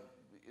the other,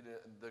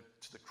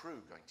 to the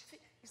crew, going, "Do you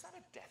think, is that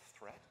a death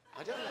threat?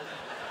 I don't know.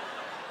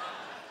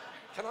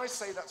 Can I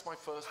say that's my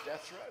first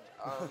death threat?"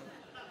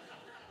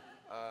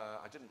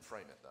 I didn't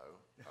frame it, though.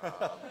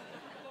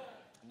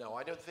 No,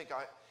 I don't think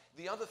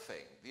the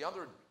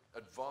other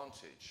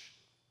advantage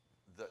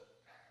that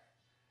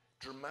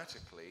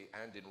dramatically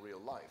and in real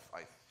life,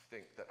 I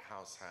think that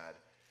House had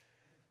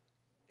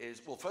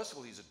is, well, first of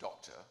all, he's a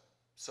doctor,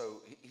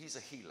 so he's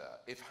a healer.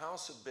 If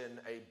House had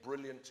been a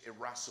brilliant,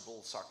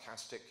 irascible,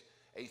 sarcastic,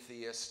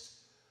 atheist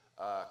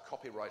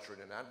copywriter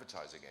in an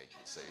advertising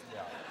agency,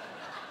 yeah,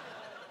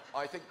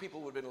 I think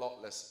people would have been a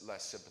lot less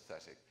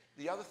sympathetic.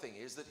 The other thing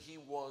is that he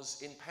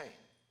was in pain.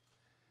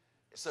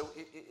 So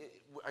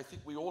I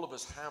think all of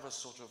us have a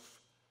sort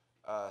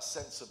of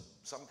sense of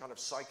some kind of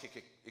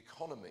psychic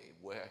economy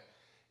where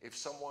if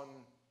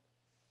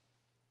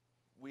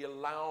we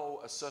allow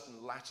a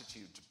certain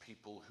latitude to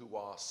people who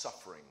are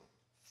suffering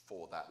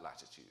for that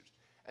latitude.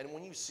 And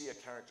when you see a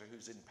character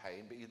who's in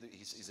pain, but either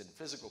he's in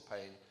physical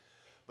pain,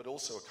 but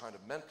also a kind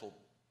of mental,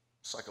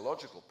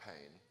 psychological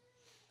pain,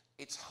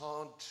 it's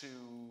hard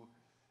to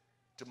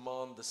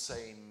demand the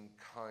same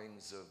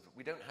kinds of,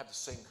 we don't have the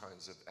same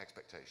kinds of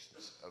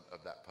expectations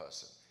of that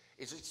person.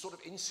 It's sort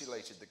of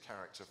insulated the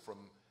character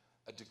from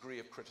a degree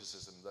of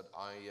criticism that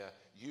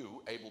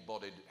you,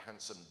 able-bodied,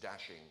 handsome,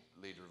 dashing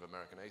leader of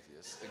American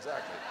Atheists,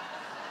 exactly.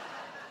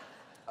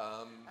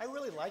 I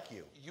really like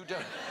you. You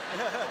don't.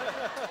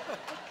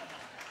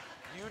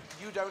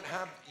 you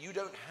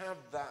don't have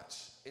that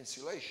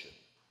insulation.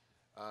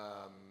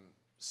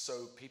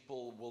 So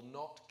people will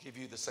not give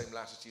you the same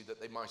latitude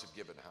that they might have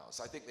given House.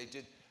 I think they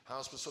did.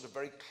 House was sort of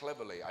very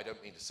cleverly, I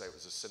don't mean to say it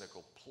was a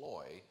cynical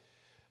ploy,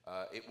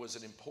 it was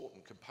an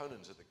important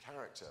component of the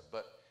character,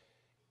 but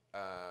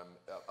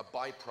a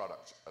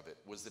byproduct of it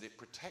was that it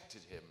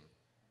protected him.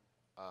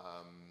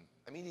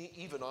 I mean,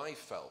 even I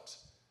felt,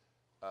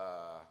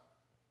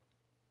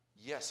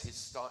 yes,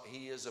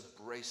 he is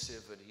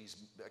abrasive and he's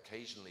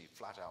occasionally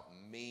flat out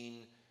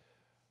mean,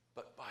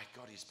 but by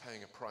God, he's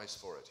paying a price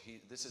for it.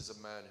 This is a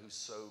man who's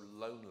so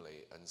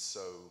lonely and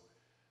so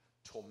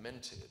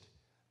tormented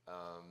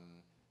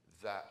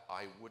that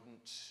I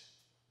wouldn't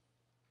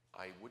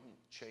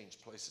change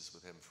places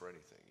with him for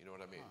anything. You know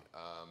what I mean?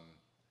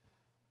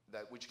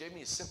 Which gave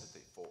me a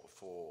sympathy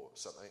for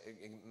something,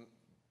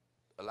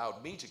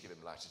 allowed me to give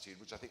him latitude,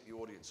 which I think the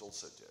audience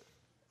also did.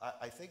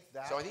 I think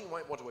that. So I think you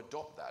might want to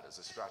adopt that as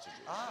a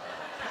strategy. Ah.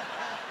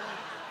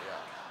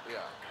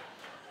 Yeah.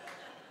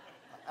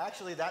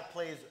 Actually, that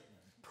plays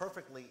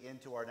perfectly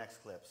into our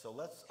next clip. So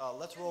let's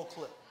roll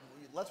clip.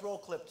 Let's roll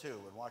clip 2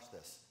 and watch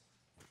this.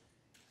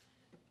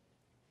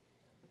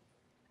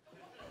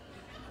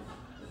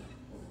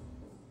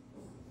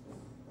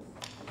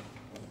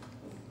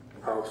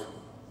 House,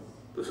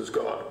 this is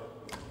God.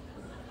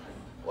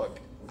 Look,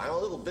 I'm a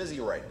little busy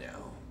right now.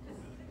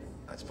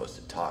 Not supposed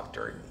to talk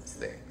during these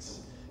things.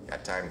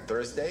 Got time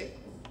Thursday?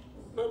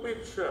 Let me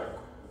check.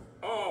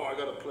 Oh, I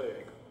got a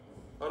plague.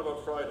 What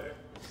about Friday?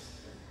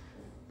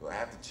 Do I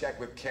have to check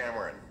with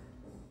Cameron?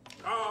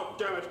 Oh,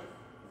 damn it.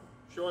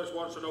 She always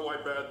wants to know why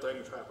bad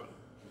things happen.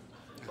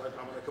 Like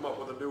I'm gonna come up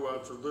with a new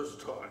answer this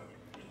time.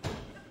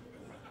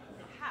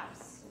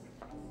 House.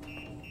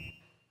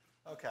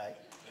 Okay.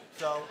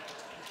 So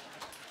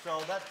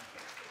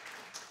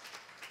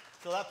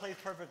that plays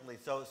perfectly.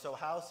 So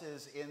House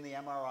is in the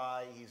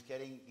MRI. He's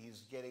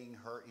getting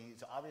hurt.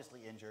 He's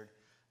obviously injured,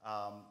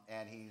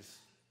 and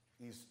he's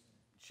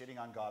shitting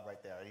on God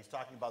right there. And he's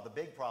talking about the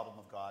big problem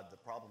of God, the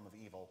problem of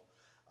evil.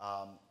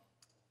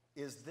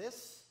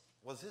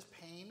 Was this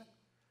pain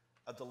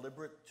a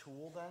deliberate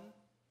tool then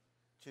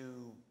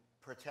to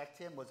protect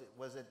him?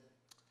 Was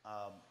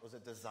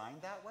it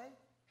designed that way?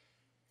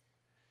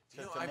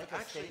 To make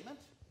a statement?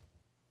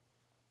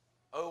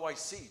 Oh, I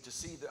see.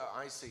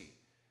 I see.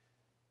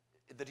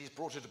 That he's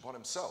brought it upon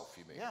himself,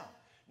 you mean? Yeah.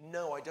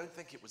 No, I don't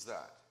think it was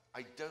that.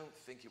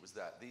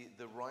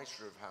 The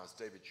writer of House,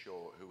 David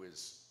Shaw, who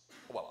is,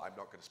 well, I'm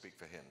not going to speak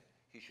for him.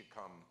 He should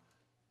come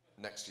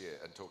next year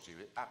and talk to you.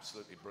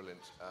 Absolutely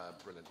brilliant,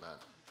 brilliant man.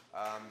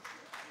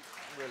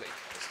 Really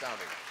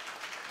astounding.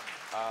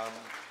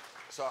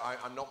 So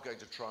I'm not going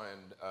to try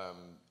and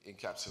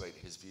encapsulate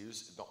his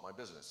views. It's not my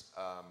business.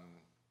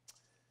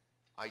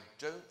 I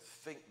don't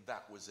think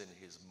that was in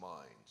his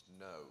mind,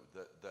 no.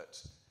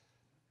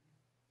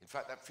 In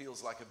fact, that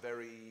feels like a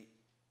very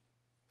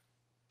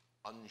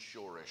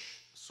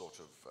unsure-ish sort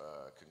of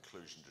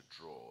conclusion to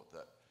draw.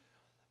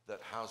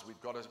 That House,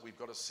 we've got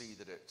to see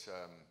that it,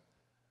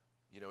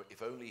 you know,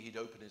 if only he'd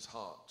open his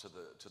heart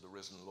to the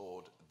risen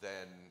Lord,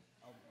 then,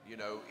 you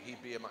know,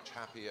 he'd be a much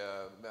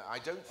happier. I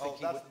don't think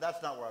he would.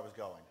 That's not where I was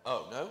going.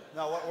 Oh no.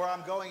 No, where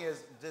I'm going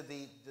is, did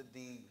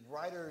the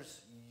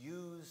writers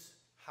use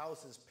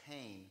House's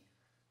pain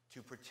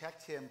to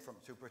protect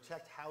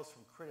House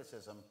from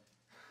criticism,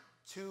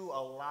 to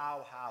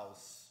allow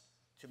House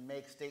to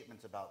make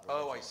statements about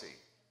religion? Oh, I see.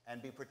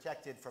 And be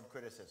protected from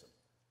criticism.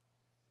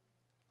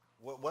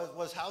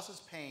 Was House's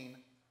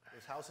pain,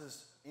 was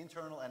House's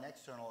internal and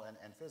external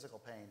and physical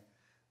pain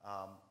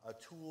a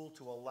tool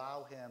to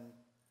allow him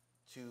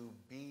to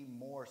be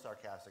more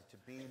sarcastic, to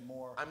be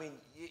more... I mean,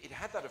 it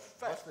had that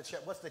effect.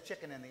 What's the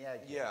chicken and the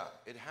egg? Yeah,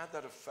 it had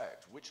that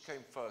effect. Which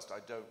came first, I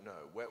don't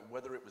know.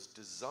 Whether it was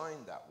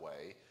designed that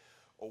way,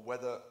 or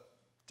whether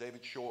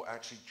David Shaw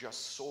actually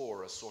just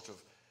saw a sort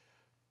of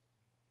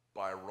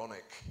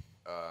Byronic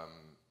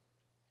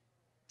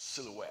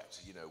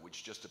silhouette, you know,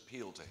 which just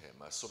appealed to him,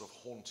 a sort of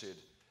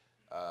haunted,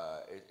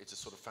 it's a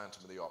sort of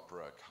Phantom of the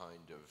Opera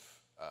kind of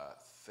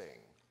thing.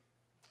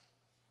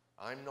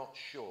 I'm not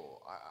sure.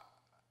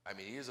 I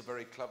mean, he is a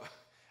very clever,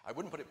 I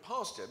wouldn't put it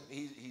past him.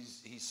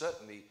 He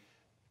certainly,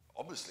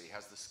 obviously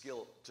has the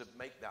skill to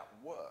make that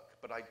work,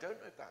 but I don't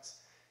know if that's,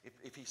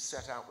 if he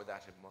set out with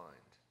that in mind.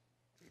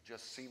 It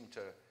just seemed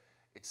to,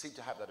 it seemed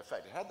to have that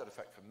effect. It had that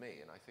effect for me,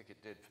 and I think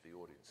it did for the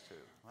audience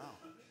too. Wow.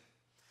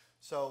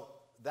 So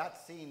that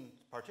scene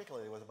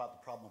particularly was about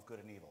the problem of good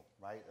and evil,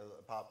 right?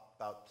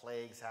 About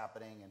plagues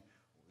happening, and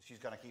she's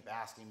going to keep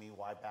asking me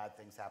why bad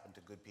things happen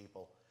to good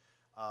people.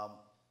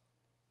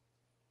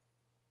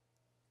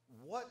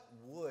 What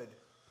would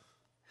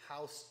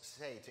House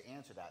say to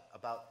answer that?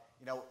 About,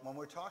 you know, when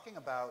we're talking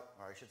about,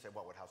 or I should say,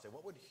 what would House say?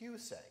 What would Hugh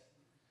say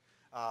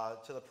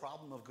to the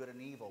problem of good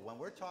and evil? When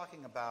we're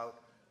talking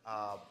about...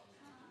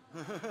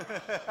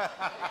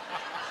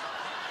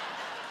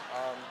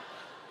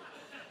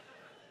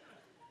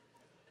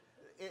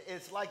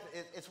 it's like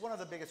it's one of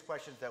the biggest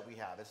questions that we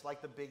have. It's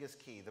like the biggest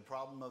key. The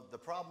problem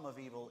of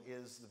evil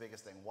is the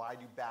biggest thing. Why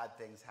do bad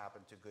things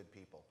happen to good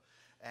people?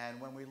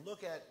 And when we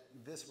look at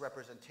this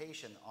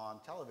representation on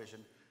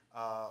television,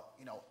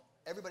 you know,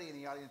 everybody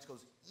in the audience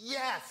goes,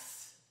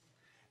 yes!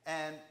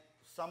 And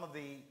some of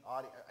the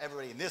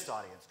everybody in this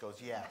audience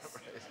goes, yes.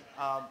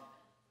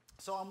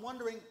 So I'm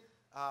wondering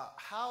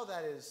how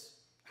that is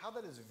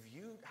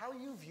viewed, how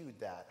you viewed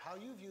that, how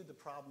you viewed the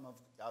problem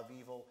of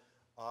evil.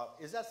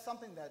 Is that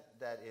something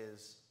that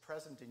is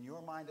present in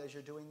your mind as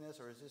you're doing this,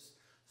 or is this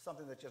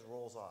something that just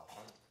rolls off?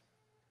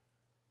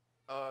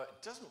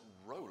 It doesn't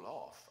roll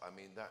off. I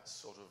mean, that's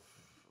sort of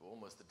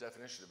almost the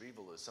definition of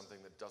evil is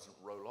something that doesn't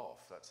roll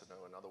off. That's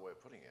another way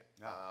of putting it.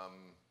 Yeah.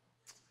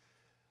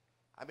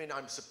 I mean,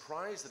 I'm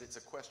surprised that it's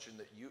a question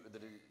that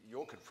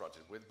you're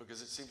confronted with,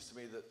 because it seems to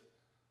me that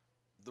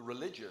the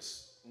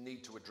religious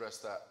need to address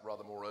that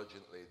rather more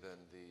urgently than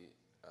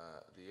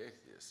the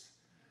atheists.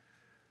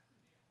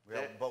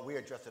 But we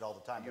address it all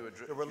the time.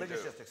 The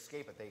religious just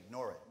escape it; they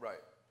ignore it.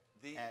 Right.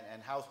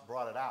 And House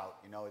brought it out.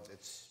 You know,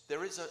 it's.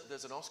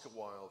 There's an Oscar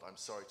Wilde. I'm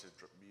sorry to.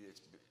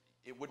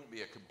 It wouldn't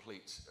be a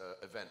complete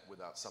event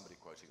without somebody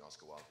quoting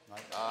Oscar Wilde.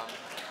 Right.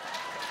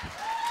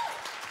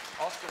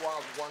 Oscar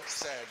Wilde once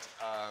said,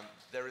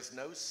 "There is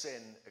no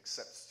sin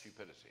except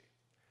stupidity,"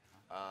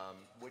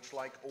 which,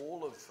 like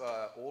all of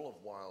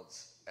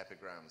Wilde's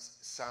epigrams,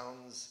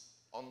 sounds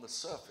on the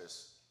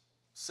surface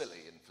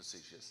silly and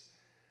facetious,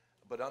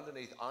 but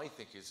underneath, I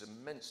think, is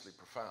immensely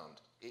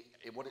profound.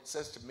 What it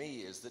says to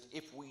me is that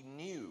if we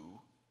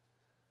knew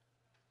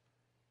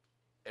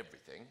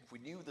everything, if we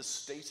knew the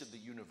state of the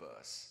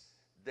universe,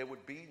 there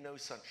would be no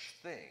such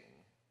thing.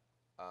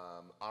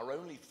 Our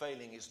only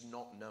failing is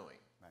not knowing.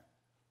 Right.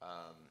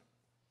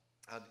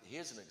 And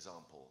here's an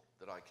example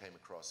that I came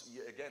across.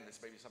 Again, this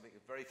may be something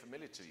very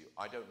familiar to you.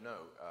 I don't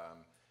know.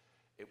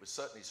 It was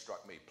certainly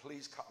struck me.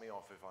 Please cut me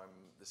off if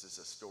this is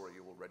a story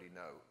you already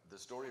know. The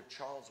story of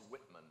Charles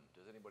Whitman.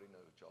 Does anybody know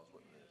who Charles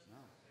Whitman is?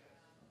 No.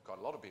 Quite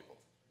a lot of people.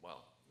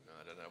 Well,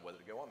 I don't know whether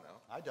to go on now.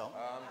 I don't.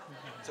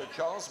 So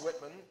Charles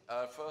Whitman,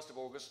 1st of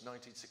August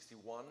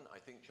 1961, I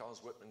think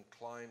Charles Whitman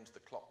climbed the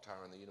clock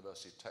tower in the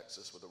University of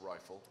Texas with a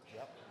rifle.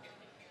 Yep.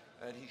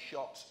 And he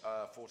shot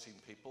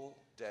 14 people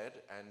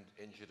dead and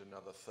injured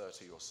another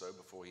 30 or so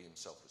before he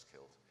himself was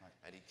killed. Right.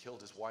 And he killed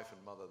his wife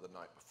and mother the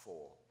night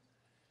before.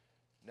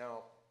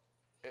 Now,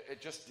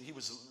 he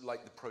was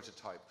like the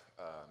prototype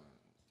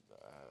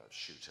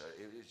shooter.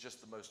 It was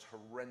just the most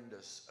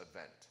horrendous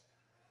event.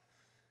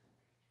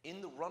 In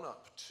the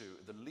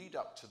lead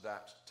up to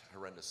that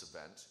horrendous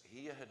event,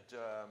 he had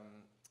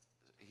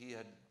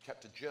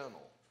kept a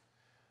journal,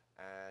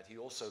 and he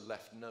also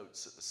left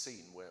notes at the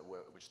scene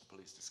which the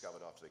police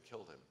discovered after they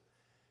killed him,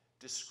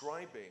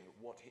 describing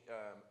what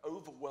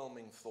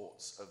overwhelming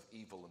thoughts of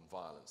evil and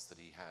violence that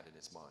he had in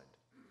his mind.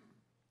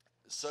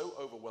 So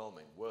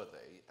overwhelming were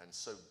they, and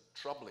so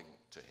troubling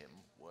to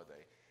him were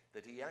they,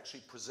 that he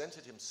actually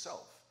presented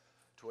himself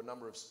to a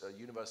number of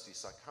university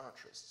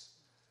psychiatrists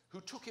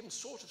who took him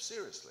sort of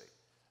seriously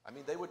I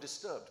mean, they were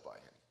disturbed by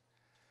him.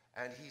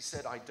 And he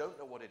said, I don't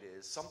know what it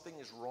is. Something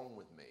is wrong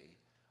with me.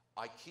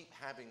 I keep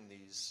having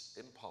these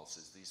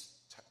impulses, these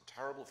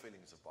terrible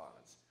feelings of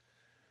violence.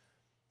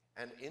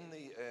 And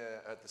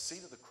at the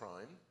scene of the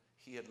crime,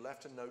 he had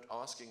left a note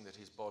asking that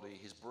his body,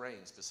 his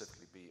brain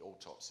specifically, be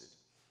autopsied,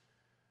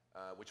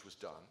 which was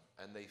done.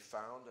 And they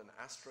found an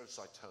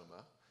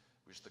astrocytoma,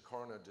 which the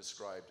coroner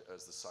described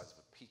as the size of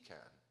a pecan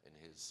in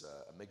his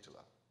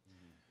amygdala.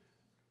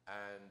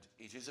 And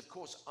it is, of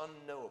course,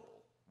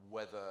 unknowable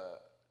whether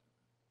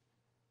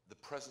the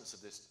presence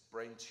of this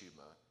brain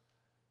tumor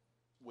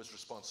was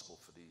responsible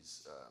for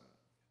these.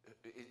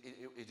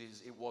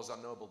 It was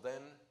unknowable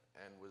then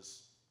and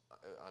was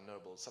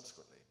unknowable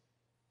subsequently.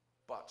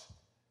 But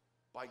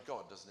by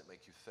God, doesn't it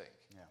make you think?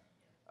 Yeah.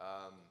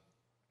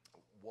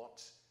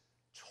 What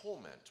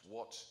torment,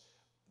 what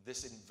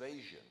this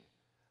invasion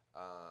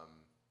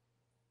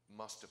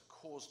must have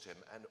caused him,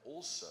 and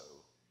also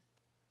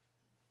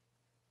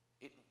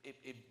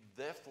it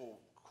therefore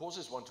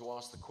causes one to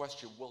ask the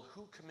question, well,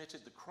 who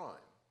committed the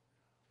crime?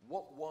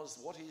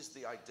 What is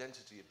the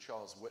identity of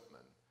Charles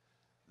Whitman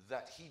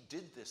that he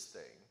did this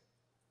thing,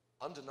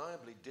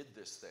 undeniably did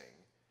this thing?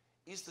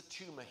 Is the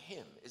tumor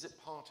him? Is it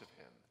part of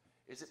him?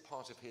 Is it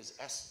part of his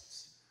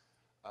essence?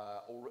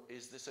 Or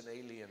is this an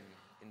alien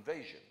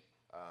invasion?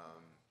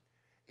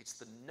 It's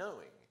the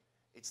knowing.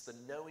 It's the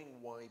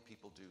knowing why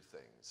people do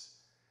things.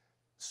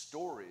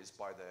 Stories,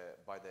 by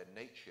their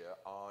nature,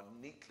 are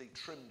neatly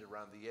trimmed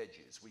around the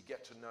edges. We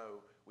get to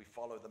know, we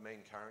follow the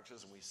main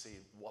characters, and we see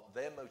what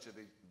their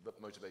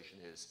motivation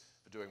is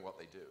for doing what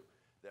they do.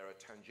 There are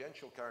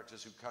tangential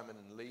characters who come in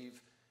and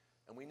leave,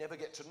 and we never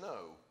get to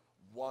know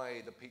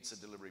why the pizza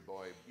delivery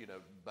boy,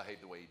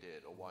 behaved the way he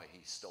did, or why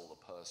he stole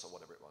the purse, or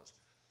whatever it was.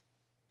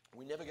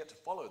 We never get to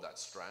follow that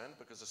strand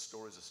because a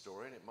story is a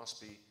story, and it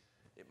must be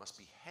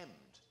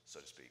hemmed,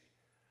 so to speak.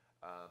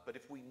 But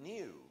if we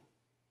knew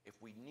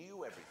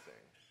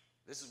everything,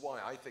 this is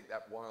why I think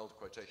that Wilde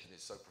quotation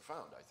is so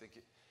profound. I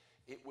think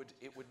it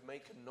would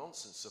make a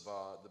nonsense of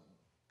the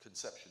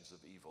conceptions of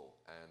evil,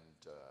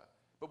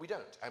 but we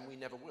don't, and we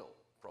never will,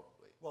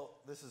 probably.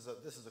 Well, this is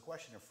a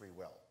question of free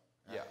will.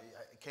 Yeah.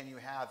 Can you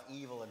have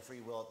evil and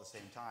free will at the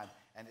same time?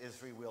 And is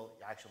free will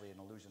actually an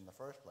illusion in the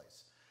first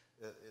place?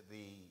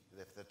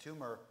 If the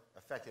tumor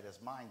affected his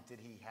mind, did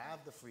he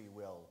have the free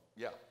will?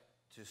 Yeah.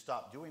 To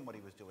stop doing what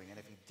he was doing? And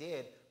if he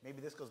did,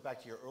 maybe this goes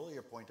back to your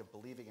earlier point of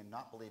believing and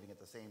not believing at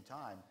the same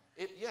time.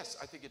 Yes,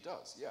 I think it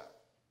does. Yeah,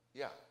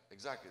 yeah,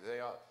 exactly.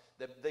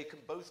 They can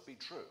both be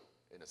true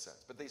in a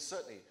sense, but they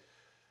certainly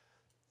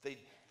they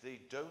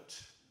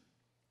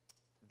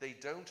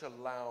don't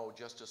allow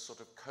just a sort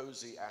of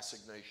cozy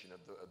assignation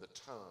of the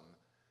term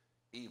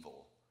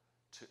evil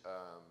to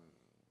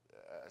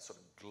a sort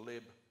of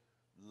glib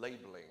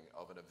labeling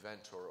of an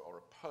event or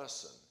a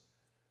person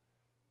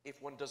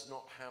if one does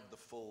not have the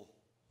full.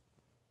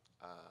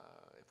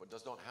 If one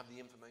does not have the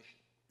information.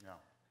 Yeah.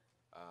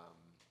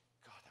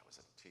 God, that was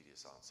a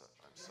tedious answer.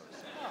 I'm so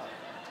sorry.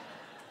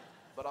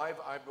 But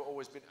I've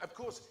always been. Of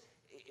course,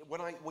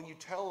 when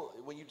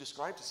you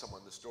describe to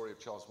someone the story of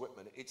Charles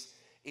Whitman,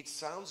 it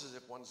sounds as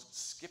if one's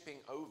skipping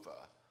over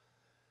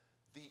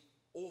the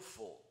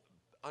awful,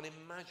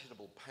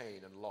 unimaginable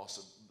pain and loss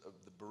of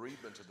the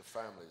bereavement of the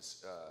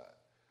families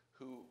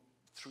who,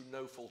 through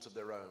no fault of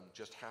their own,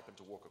 just happened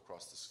to walk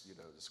across the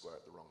square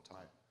at the wrong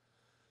time.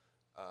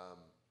 Right.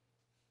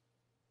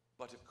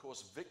 But of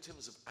course,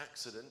 victims of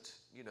accident,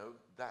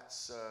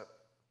 that's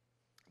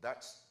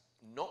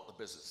not the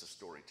business of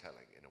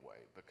storytelling in a way,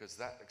 because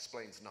that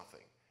explains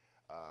nothing.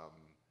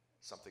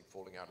 Something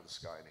falling out of the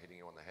sky and hitting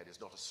you on the head is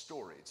not a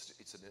story.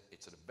 It's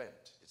an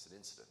event. It's an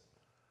incident.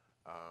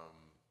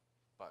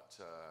 But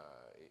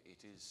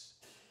it is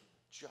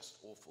just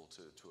awful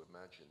to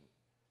imagine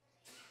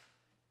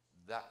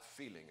that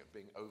feeling of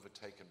being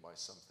overtaken by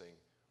something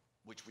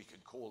which we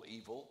could call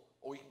evil,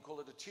 or you can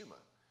call it a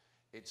tumor.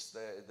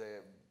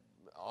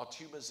 Our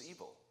tumor's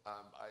evil.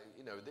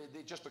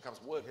 It just becomes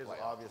wordplay. His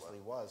obviously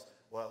was.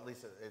 Well, at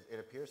least it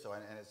appears so,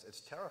 and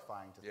it's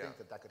terrifying to think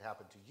that could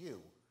happen to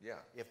you. Yeah.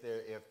 If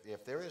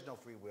there is no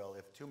free will,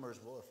 if tumors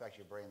will affect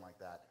your brain like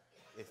that,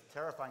 it's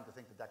terrifying to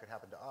think that could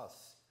happen to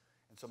us.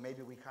 And so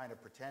maybe we kind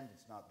of pretend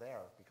it's not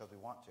there because we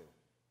want to.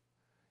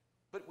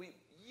 But we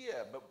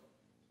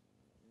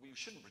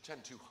shouldn't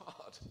pretend too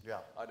hard.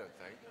 Yeah. I don't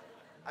think.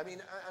 I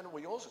mean, and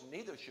we also,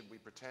 neither should we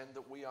pretend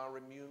that we are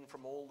immune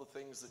from all the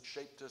things that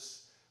shaped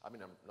us. I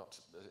mean, I'm not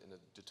in a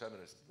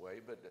determinist way,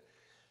 but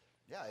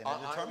yeah, in a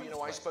determinist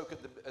way. I spoke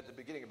at the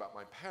beginning about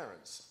my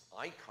parents.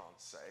 I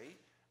can't say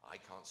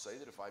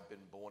that if I'd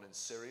been born in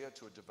Syria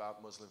to a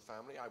devout Muslim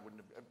family, I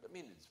wouldn't have. I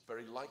mean, it's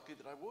very likely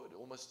that I would,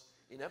 almost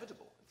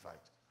inevitable, in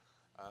fact.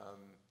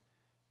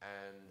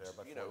 And there,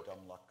 but for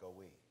dumb luck go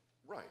we.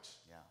 Right.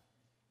 Yeah.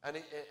 And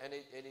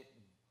it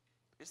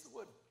is the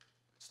word.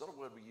 It's not a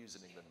word we use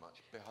in England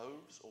much.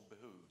 Behoves or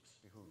behooves?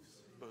 Behooves.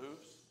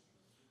 Behooves?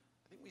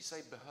 I think we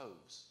say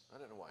behoves. I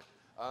don't know why.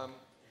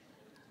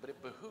 But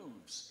it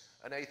behooves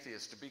an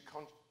atheist to be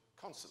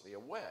constantly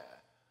aware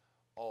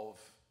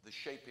of the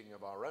shaping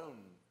of our own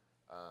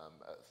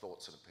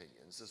thoughts and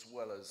opinions, as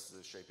well as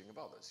the shaping of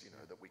others. You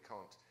know, that we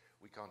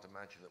can't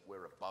imagine that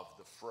we're above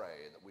the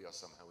fray and that we are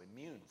somehow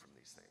immune from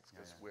these things,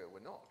 because we're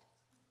not.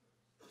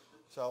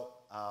 So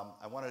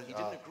I wanted. He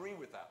didn't agree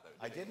with that, though.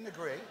 I didn't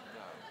agree.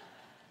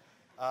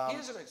 No.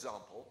 Here's an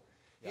example.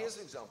 Here's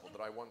an example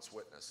that I once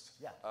witnessed.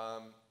 Yeah.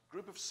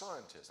 Group of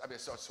scientists. I mean,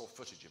 so I saw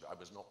footage of it. I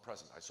was not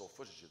present. I saw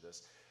footage of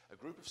this. A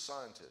group of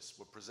scientists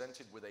were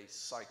presented with a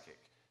psychic.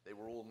 They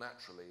were all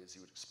naturally, as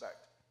you would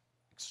expect,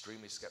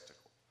 extremely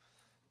skeptical.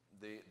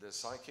 The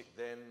psychic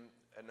then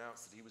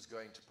announced that he was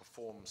going to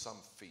perform some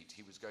feat.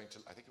 He was going to,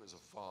 I think it was a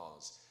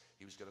vase,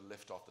 he was going to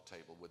lift off the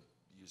table with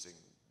using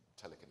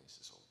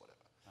telekinesis or whatever.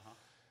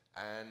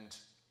 And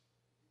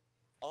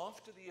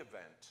after the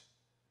event,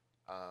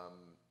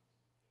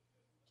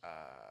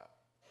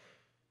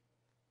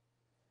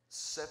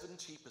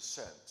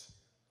 70%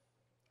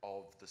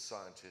 of the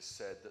scientists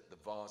said that the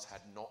vase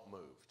had not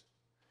moved,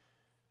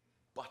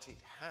 but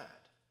it had.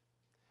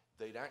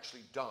 They'd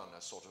actually done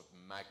a sort of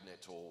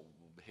magnet or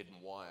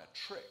hidden wire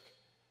trick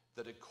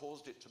that had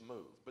caused it to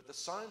move. But the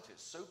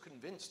scientists, so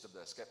convinced of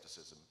their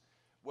skepticism,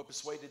 were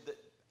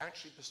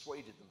actually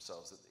persuaded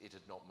themselves that it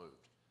had not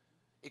moved.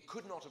 It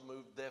could not have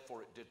moved,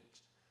 therefore it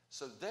didn't.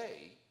 So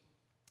they,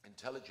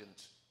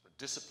 intelligent,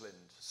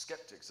 disciplined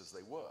skeptics as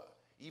they were,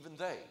 even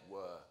they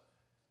were.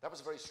 That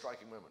was a very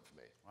striking moment for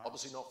me. Wow.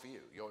 Obviously not for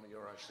you.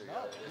 You're actually.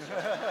 No.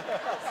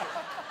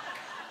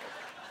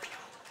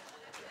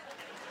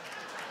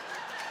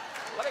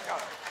 Let it go.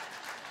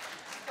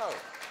 No.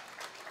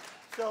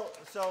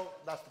 So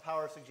that's the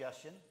power of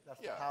suggestion.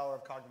 That's the power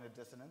of cognitive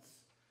dissonance.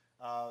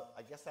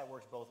 I guess that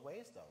works both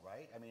ways, though,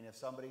 right? I mean, if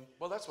somebody...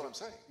 Well, that's what I'm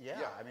saying.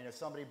 Yeah. I mean, if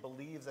somebody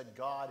believes that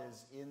God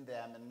is in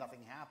them and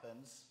nothing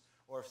happens,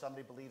 or if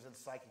somebody believes in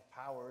psychic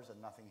powers and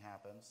nothing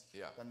happens,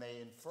 then they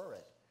infer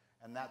it.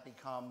 And that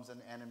becomes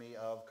an enemy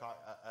of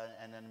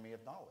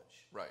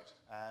knowledge. Right.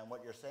 And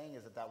what you're saying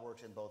is that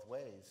works in both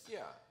ways.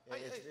 Yeah.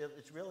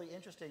 It's really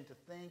interesting to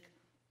think,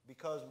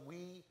 because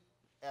we,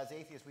 as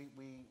atheists,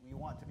 we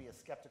want to be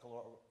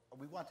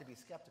we want to be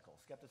skeptical.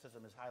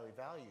 Skepticism is highly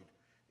valued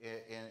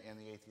in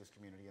the atheist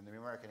community, in the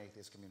American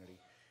atheist community.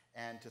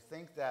 And to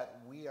think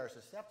that we are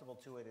susceptible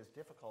to it is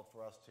difficult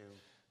for us to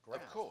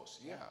grasp. Of course,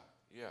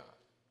 yeah.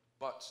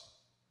 But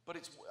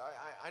it's,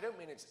 I don't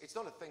mean it's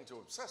not a thing to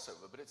obsess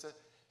over, but it's a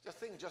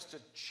thing just to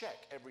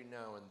check every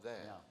now and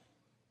then.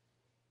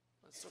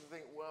 I sort of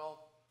think,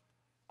 well,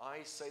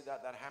 I say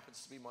that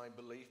happens to be my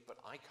belief, but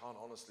I can't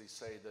honestly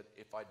say that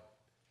if I'd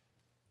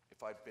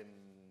been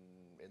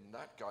in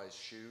that guy's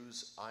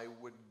shoes,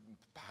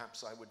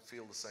 perhaps I would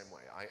feel the same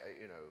way.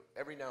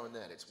 Every now and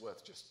then it's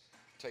worth just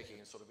taking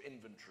a sort of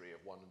inventory of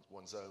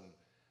one's own,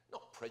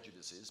 not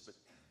prejudices, but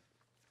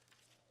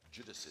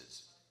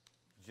judices.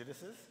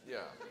 Judices? Yeah,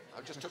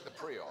 I just took the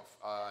pre off.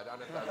 I don't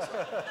know if that's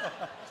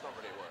not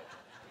really a word.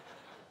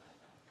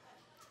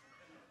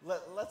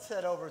 Let's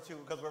head over to,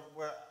 because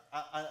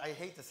I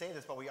hate to say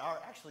this, but we are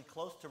actually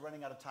close to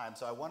running out of time.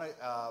 So I want to,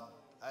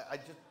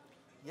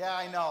 yeah,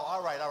 I know.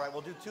 All right.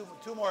 We'll do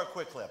two more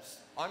quick clips.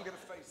 I'm going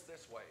to face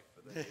this way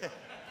for this.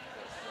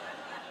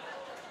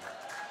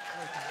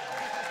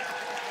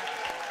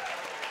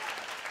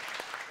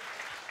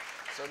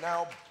 So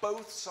now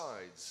both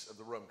sides of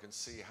the room can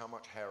see how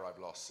much hair I've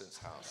lost since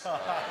House.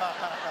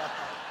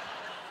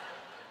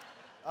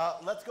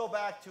 Let's go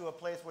back to a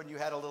place when you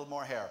had a little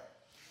more hair.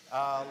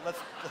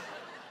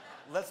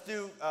 Let's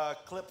do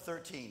clip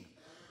 13.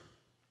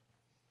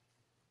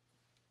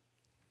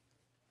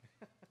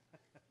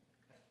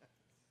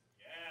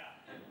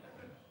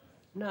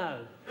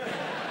 No.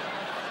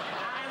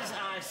 As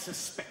I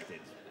suspected.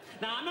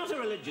 Now, I'm not a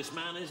religious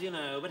man, as you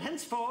know, but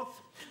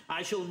henceforth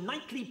I shall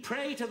nightly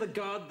pray to the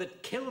God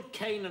that killed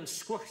Cain and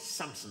squashed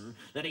Samson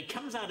that he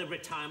comes out of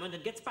retirement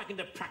and gets back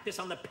into practice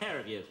on the pair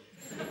of you.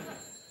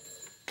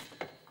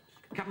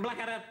 Captain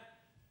Blackadder?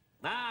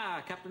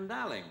 Ah, Captain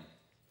Darling.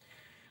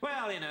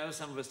 Well,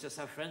 some of us just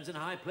have friends in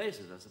high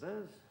places, I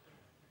suppose.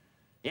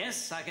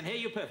 Yes, I can hear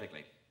you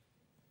perfectly.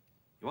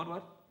 You want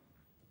what?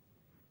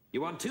 You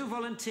want 2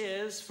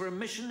 volunteers for a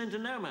mission into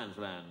no man's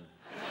land.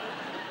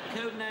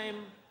 Code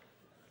name,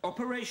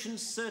 Operation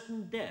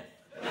Certain Death.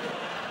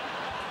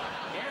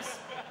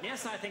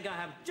 Yes, I think I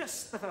have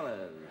just the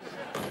fellows.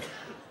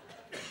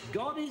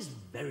 God is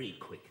very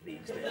quick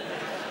these days.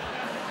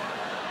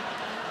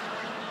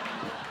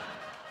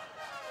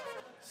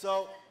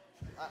 So,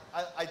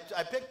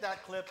 I picked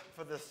that clip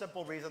for the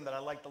simple reason that I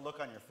like the look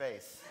on your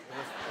face. It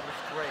was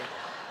great.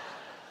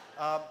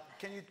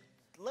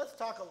 Let's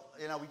talk,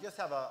 we just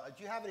have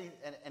do you have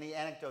any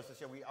anecdotes this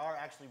year? We are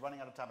actually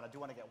running out of time, and I do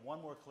want to get one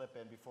more clip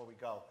in before we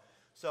go.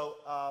 So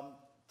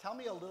tell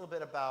me a little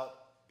bit about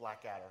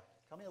Blackadder.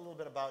 Tell me a little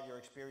bit about your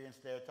experience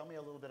there. Tell me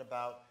a little bit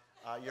about,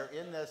 you're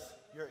in this,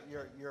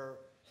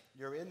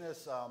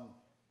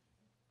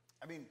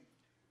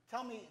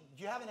 tell me,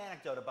 do you have an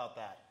anecdote about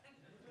that?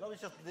 Let me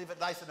just leave it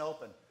nice and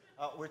open.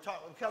 Because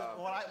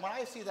when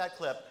I see that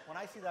clip,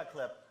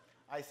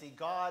 I see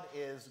God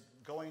is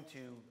going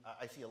to,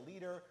 I see a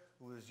leader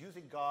who is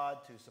using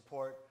God to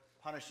support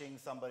punishing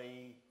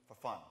somebody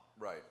for fun.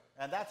 Right.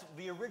 And that's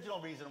the original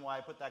reason why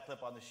I put that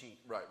clip on the sheet.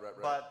 Right.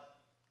 But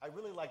I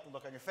really like the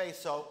look on your face,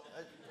 so...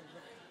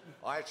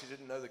 I actually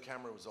didn't know the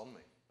camera was on me.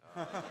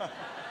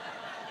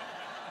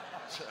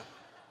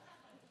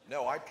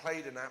 No, I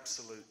played an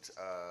absolute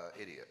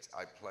idiot.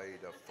 I played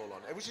a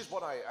full-on... Which is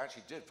what I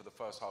actually did for the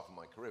first half of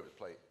my career, was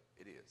play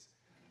idiots.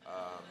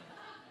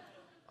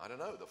 I don't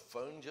know, the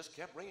phone just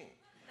kept ringing.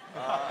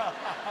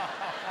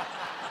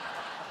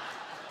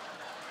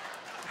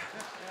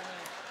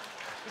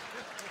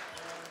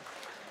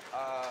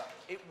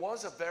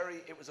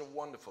 It was a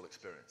wonderful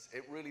experience.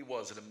 It really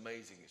was an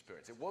amazing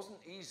experience. It wasn't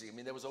easy. I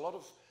mean, it was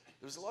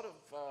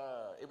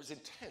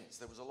intense.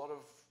 There was a lot of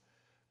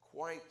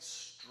quite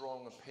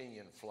strong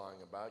opinion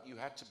flying about. You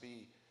had to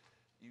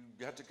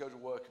go to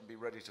work and be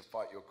ready to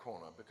fight your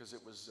corner, because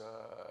it was,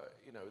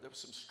 there was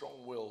some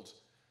strong-willed,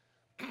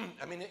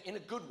 I mean, in a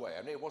good way.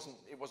 I mean, it wasn't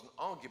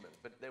argument,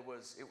 but it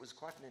was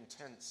quite an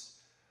intense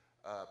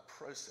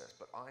process,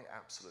 but I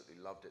absolutely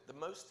loved it. The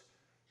most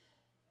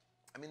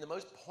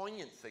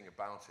poignant thing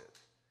about it,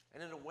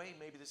 and in a way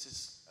maybe this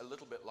is a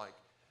little bit like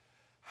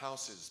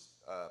House's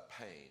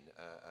pain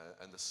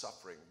and the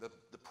suffering,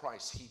 the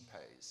price he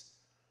pays.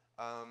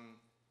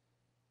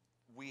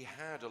 We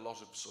had a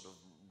lot of sort of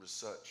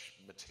research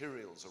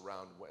materials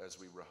around as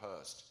we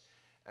rehearsed,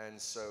 and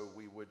so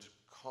we would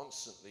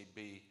constantly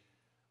we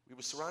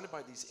were surrounded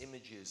by these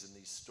images and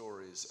these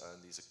stories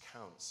and these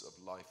accounts of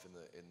life in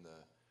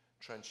the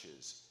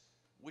trenches,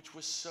 which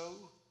was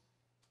so...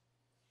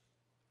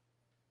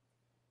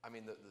 I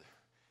mean,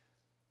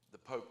 the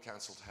Pope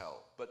cancelled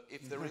hell, but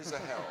if there is a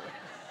hell,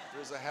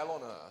 there is a hell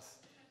on earth.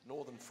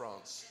 Northern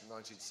France,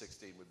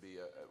 1916 would be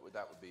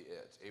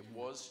it. It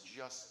was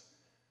just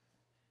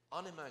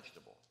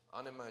unimaginable,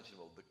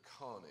 the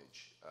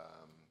carnage.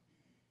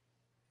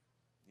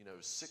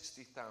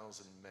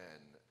 60,000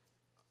 men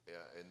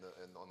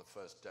on the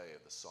first day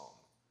of the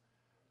Somme,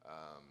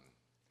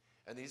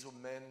 and these were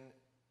men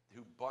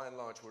who, by and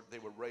large,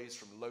 were raised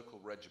from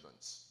local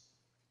regiments.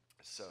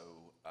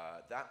 So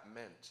that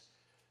meant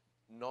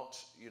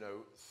not,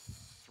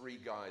 3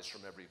 guys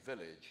from every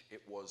village.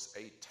 It was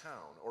a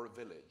town or a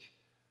village.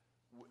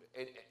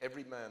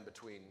 Every man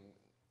between,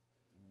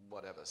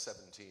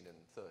 17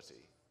 and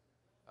 30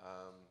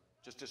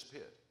 just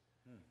disappeared.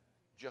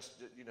 Just,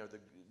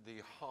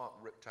 the heart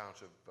ripped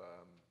out of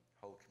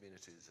whole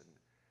communities. And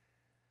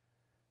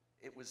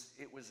it was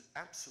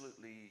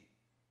absolutely,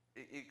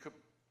 it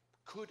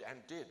could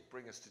and did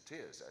bring us to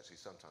tears, actually,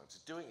 sometimes.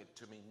 It's doing it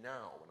to me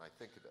now when I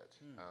think of it,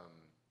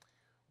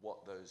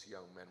 what those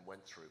young men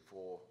went through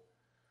for,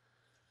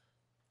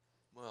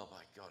 well,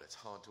 my God, it's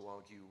hard to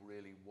argue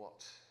really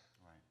what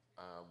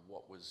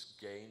was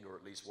gained, or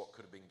at least what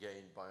could have been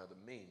gained by other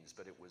means,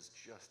 but it was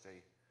just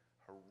a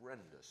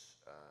horrendous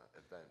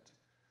event.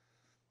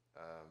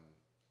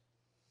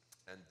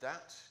 And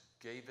that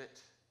gave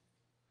it...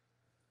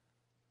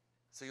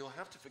 So you'll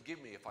have to forgive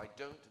me if I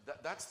don't...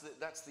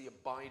 That's the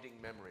abiding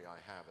memory I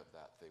have of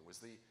that thing, was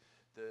the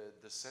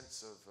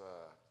sense of...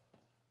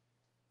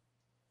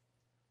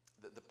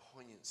 the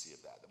poignancy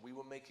of that we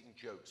were making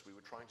jokes, we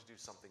were trying to do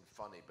something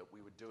funny, but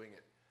we were doing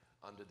it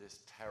under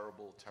this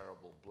terrible,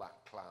 terrible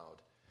black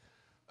cloud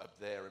of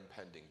their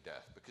impending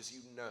death, because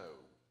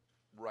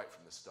right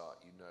from the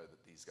start,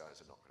 that these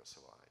guys are not going to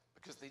survive,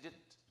 because they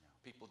didn't.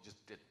 People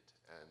just didn't,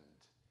 and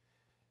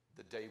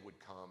the day would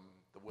come,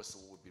 the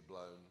whistle would be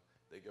blown,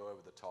 they go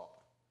over the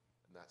top,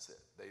 and that's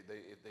it.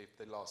 If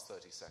they last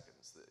 30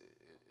 seconds,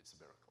 it's a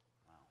miracle.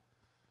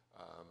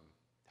 Wow.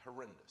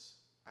 Horrendous,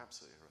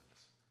 absolutely horrendous.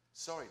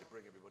 Sorry to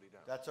bring everybody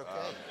down. That's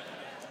okay.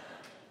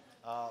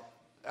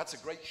 That's a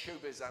great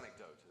showbiz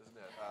anecdote, isn't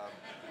it?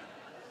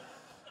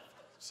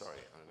 Sorry,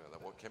 I don't know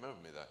what came over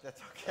me there.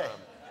 That's okay.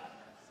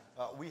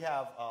 We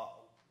have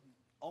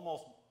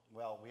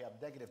we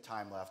have negative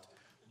time left,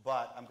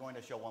 but I'm going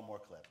to show one more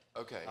clip.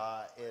 Okay.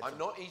 I'm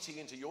not eating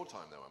into your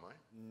time, though, am I?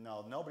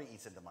 No, nobody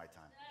eats into my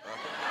time.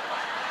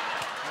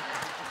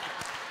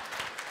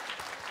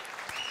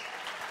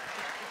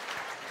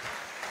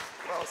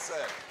 Well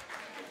said.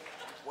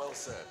 Well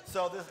said.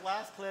 So this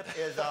last clip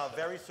is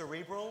very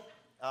cerebral.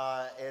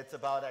 It's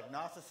about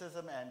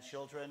agnosticism and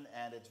children,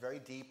 and it's very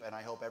deep, and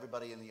I hope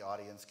everybody in the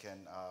audience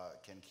can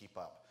keep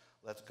up.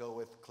 Let's go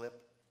with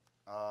clip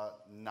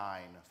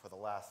 9 for the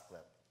last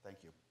clip.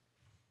 Thank you.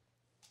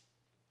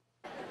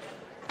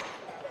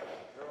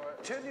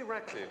 Tony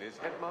Racklin is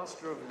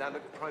headmaster of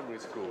Lanark Primary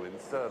School in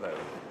Thurlow.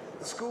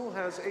 The school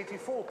has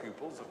 84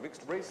 pupils of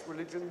mixed race,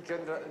 religion,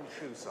 gender and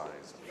shoe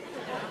size.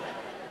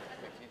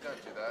 Mickey,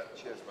 don't do that.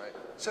 Cheers, mate.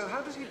 So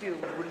how does he deal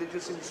with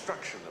religious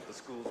instruction at the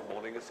school's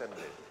morning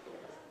assembly?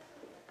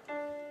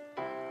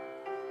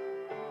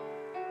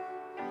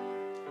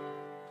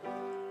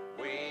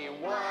 We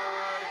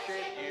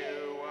worship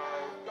you,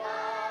 O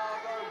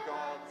God, O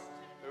gods,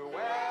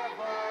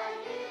 whoever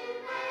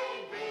you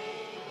may be.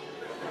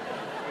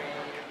 We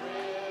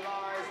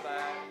realize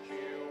that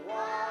you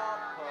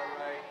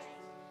operate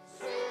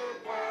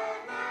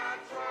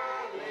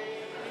supernaturally.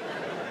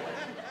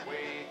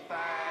 We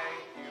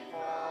thank you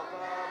for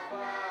the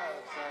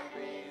birds and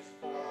bees,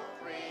 for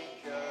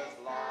creatures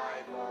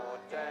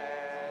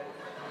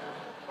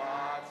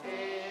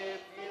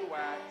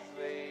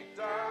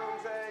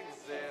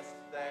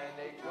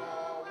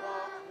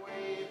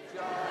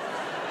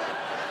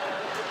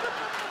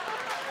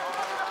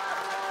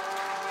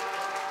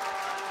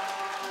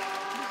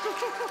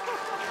Well,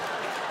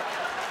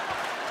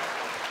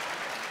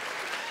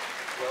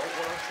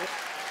 what I'm saying.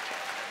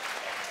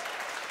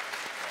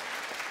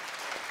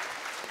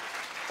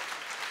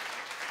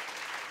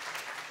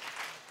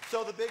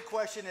 So the big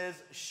question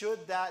is,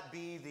 should that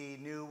be the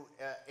new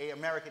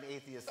American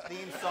Atheist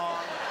theme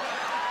song?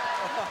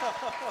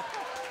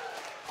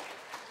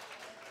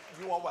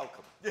 You are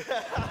welcome.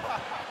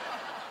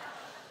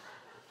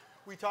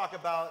 We talked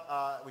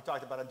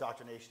about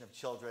indoctrination of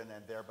children,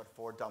 and there but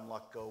for dumb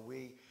luck go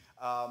we.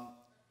 I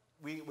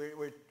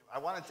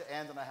wanted to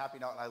end on a happy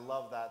note, and I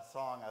love that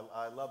song.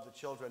 I love the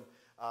children.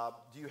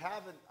 Do you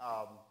have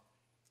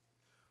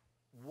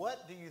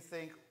what do you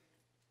think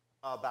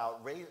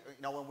about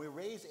when we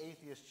raise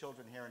atheist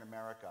children here in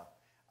America,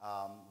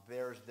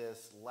 there's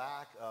this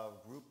lack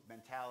of group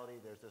mentality,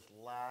 there's this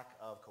lack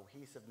of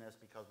cohesiveness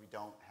because we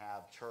don't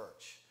have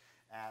church.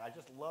 And I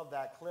just love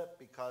that clip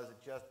because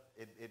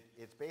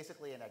it's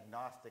basically an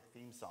agnostic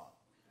theme song.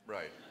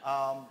 Right.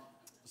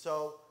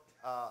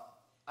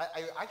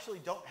 I actually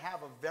don't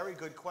have a very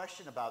good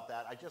question about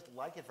that. I just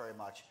like it very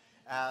much.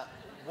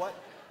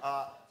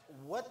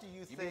 What do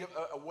you think? You mean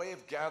a way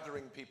of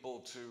gathering people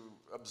to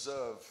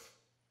observe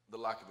the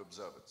lack of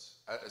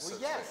observance? Well,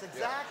 yes,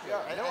 exactly.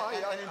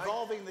 Yeah. And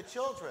involving the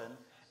children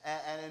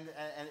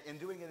and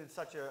doing it in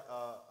such a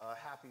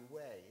happy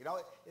way. You know,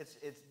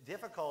 it's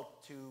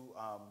difficult to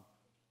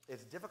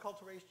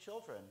raise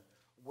children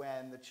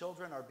when the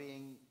children are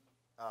being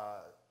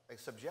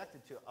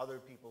subjected to other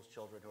people's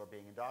children who are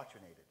being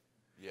indoctrinated.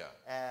 Yeah.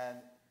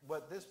 And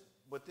what this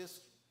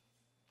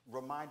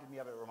reminded me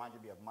of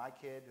my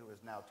kid, who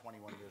is now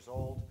 21 years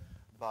old,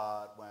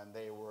 but when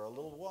they were a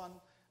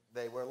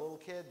little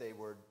kid, they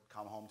would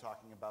come home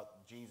talking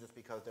about Jesus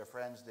because their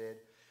friends did.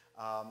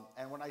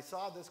 And when I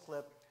saw this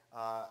clip,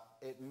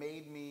 it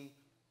made me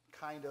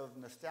kind of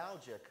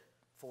nostalgic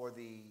for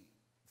the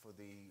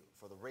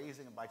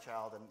raising of my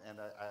child, and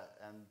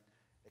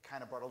it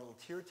kind of brought a little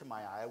tear to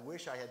my eye. I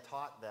wish I had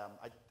taught them.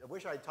 I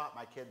wish I had taught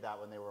my kid that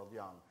when they were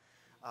young.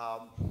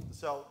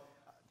 So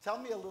tell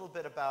me a little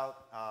bit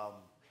about,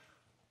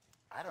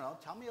 I don't know,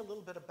 tell me a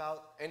little bit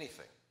about...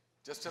 Anything.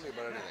 Just tell me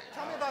about anything.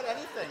 Tell me about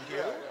anything, Hugh.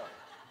 Yeah.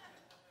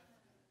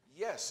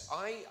 Yes,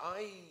 I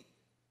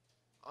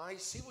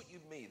see what you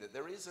mean, that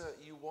there is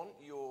you want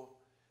your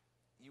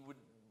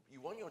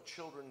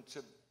children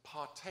to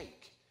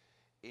partake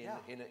in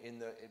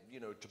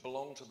to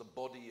belong to the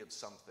body of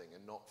something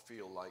and not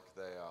feel like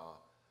they are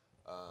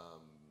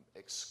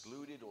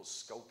excluded or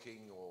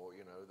skulking, or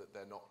that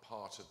they're not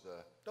part of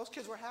the... Those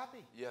kids were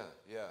happy. Yeah.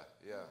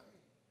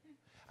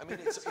 I mean,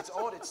 it's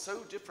odd. It's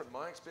so different.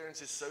 My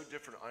experience is so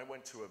different. I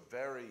went to a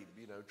very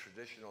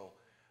traditional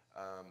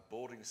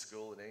boarding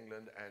school in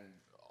England, and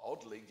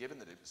oddly, given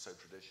that it was so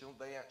traditional,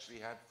 they actually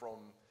had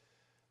from,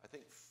 I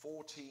think,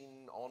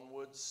 14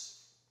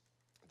 onwards,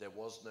 there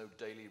was no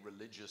daily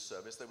religious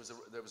service. There was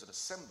an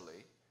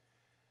assembly,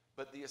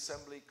 but the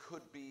assembly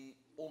could be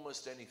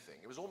almost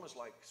anything. It was almost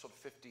like sort of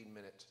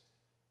 15-minute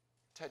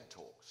TED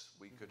Talks.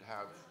 We could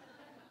have,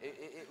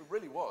 it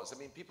really was. I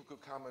mean, people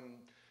could come and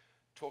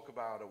talk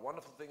about a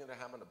wonderful thing that had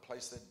happened, a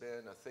place they'd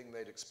been, a thing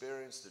they'd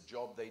experienced, a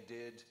job they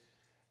did,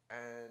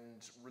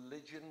 and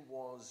religion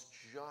was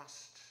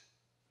just,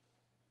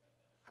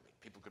 I mean,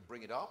 people could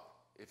bring it up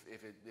if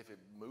it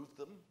moved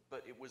them,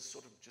 but it was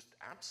sort of just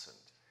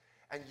absent.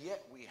 And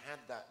yet we had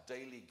that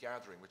daily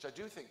gathering, which I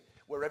do think,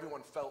 where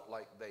everyone felt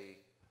like they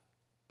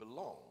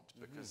belonged,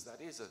 because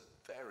that is a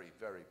very,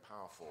 very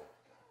powerful,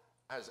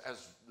 as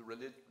the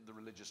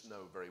religious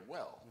know very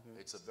well,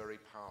 it's a very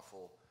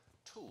powerful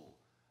tool,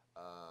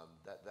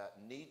 that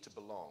need to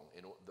belong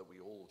that we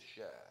all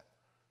share,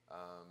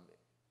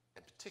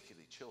 and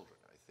particularly children.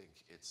 I think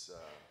it's,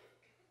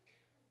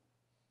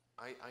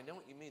 I know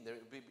what you mean.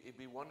 It'd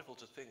be wonderful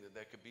to think that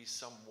there could be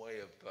some way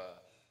of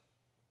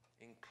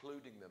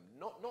including them,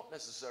 not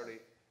necessarily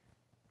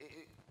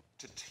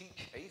to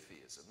teach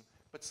atheism,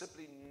 but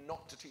simply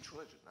not to teach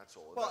religion. That's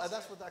all. Well, and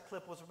that's what that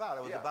clip was about.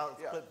 It was about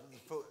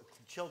for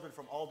children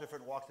from all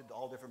different walks into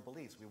all different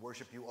beliefs. We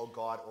worship you, O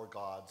God, or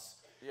gods.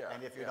 Yeah,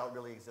 and if you don't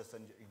really exist,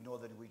 then ignore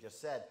that we just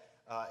said.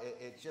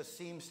 It just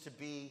seems to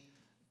be,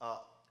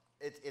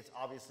 it's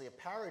obviously a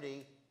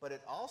parody, but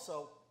it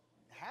also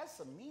has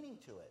some meaning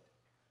to it,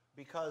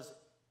 because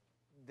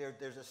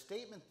there's a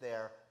statement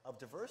there of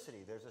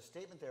diversity. There's a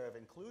statement there of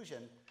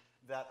inclusion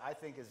that I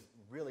think is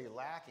really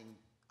lacking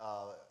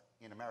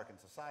in American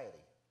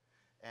society.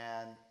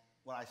 And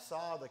when I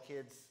saw the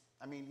kids,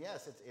 I mean,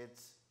 yes,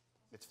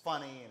 it's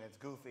funny and it's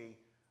goofy,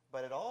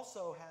 but it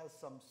also has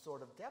some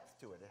sort of depth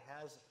to it. It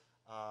has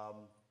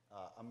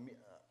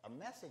a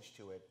message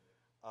to it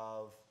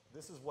of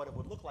this is what it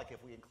would look like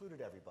if we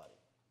included everybody.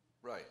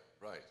 Right.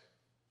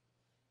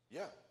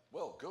 Yeah,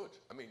 well, good.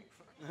 I mean,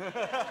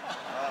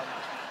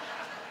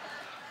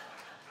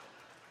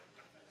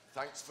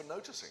 thanks for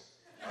noticing.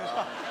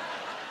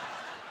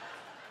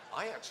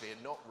 I actually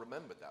had not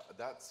remembered that.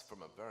 That's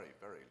from a very,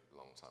 very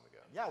long time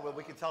ago. Yeah, well,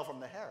 we can tell from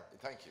the hair.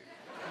 Thank you.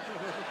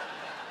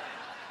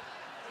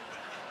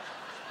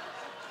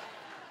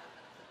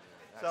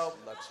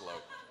 That's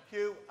low.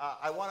 Hugh,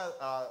 I want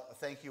to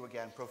thank you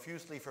again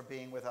profusely for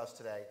being with us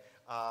today.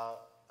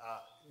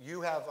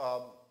 You have,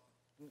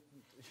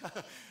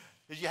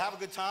 did you have a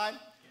good time?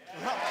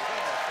 Yeah.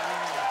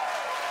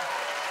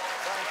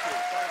 Thank you,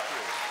 thank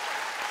you.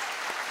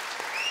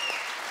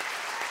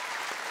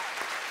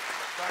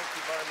 Thank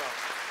you very much.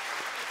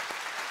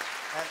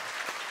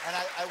 And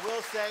I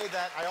will say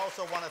that I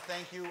also want to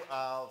thank you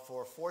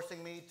for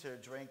forcing me to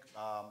drink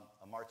a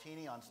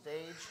martini on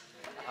stage.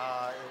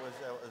 It was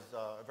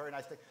a very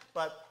nice thing.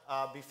 But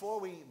before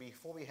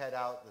we head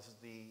out, this is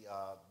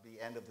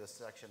the end of this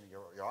section.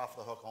 You're off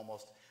the hook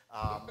almost.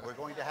 You're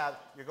going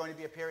to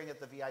be appearing at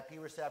the VIP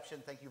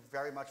reception. Thank you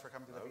very much for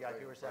coming to the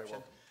VIP reception.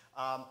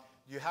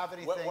 Do you have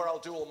anything? Where I'll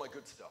do all my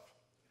good stuff.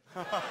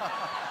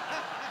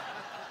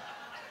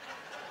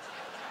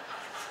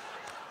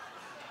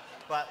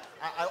 But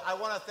I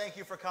want to thank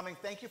you for coming.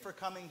 Thank you for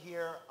coming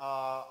here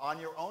on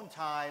your own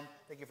time.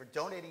 Thank you for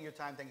donating your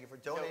time. Thank you for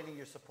donating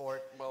your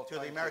support to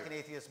the American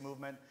Atheist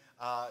movement.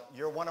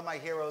 You're one of my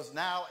heroes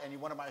now, and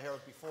you're one of my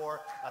heroes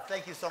before.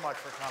 Thank you so much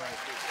for coming.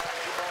 Thank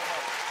you very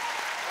much.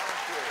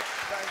 Thank you.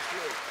 Thank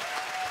you.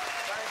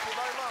 Thank you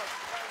very much.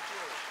 Thank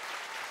you.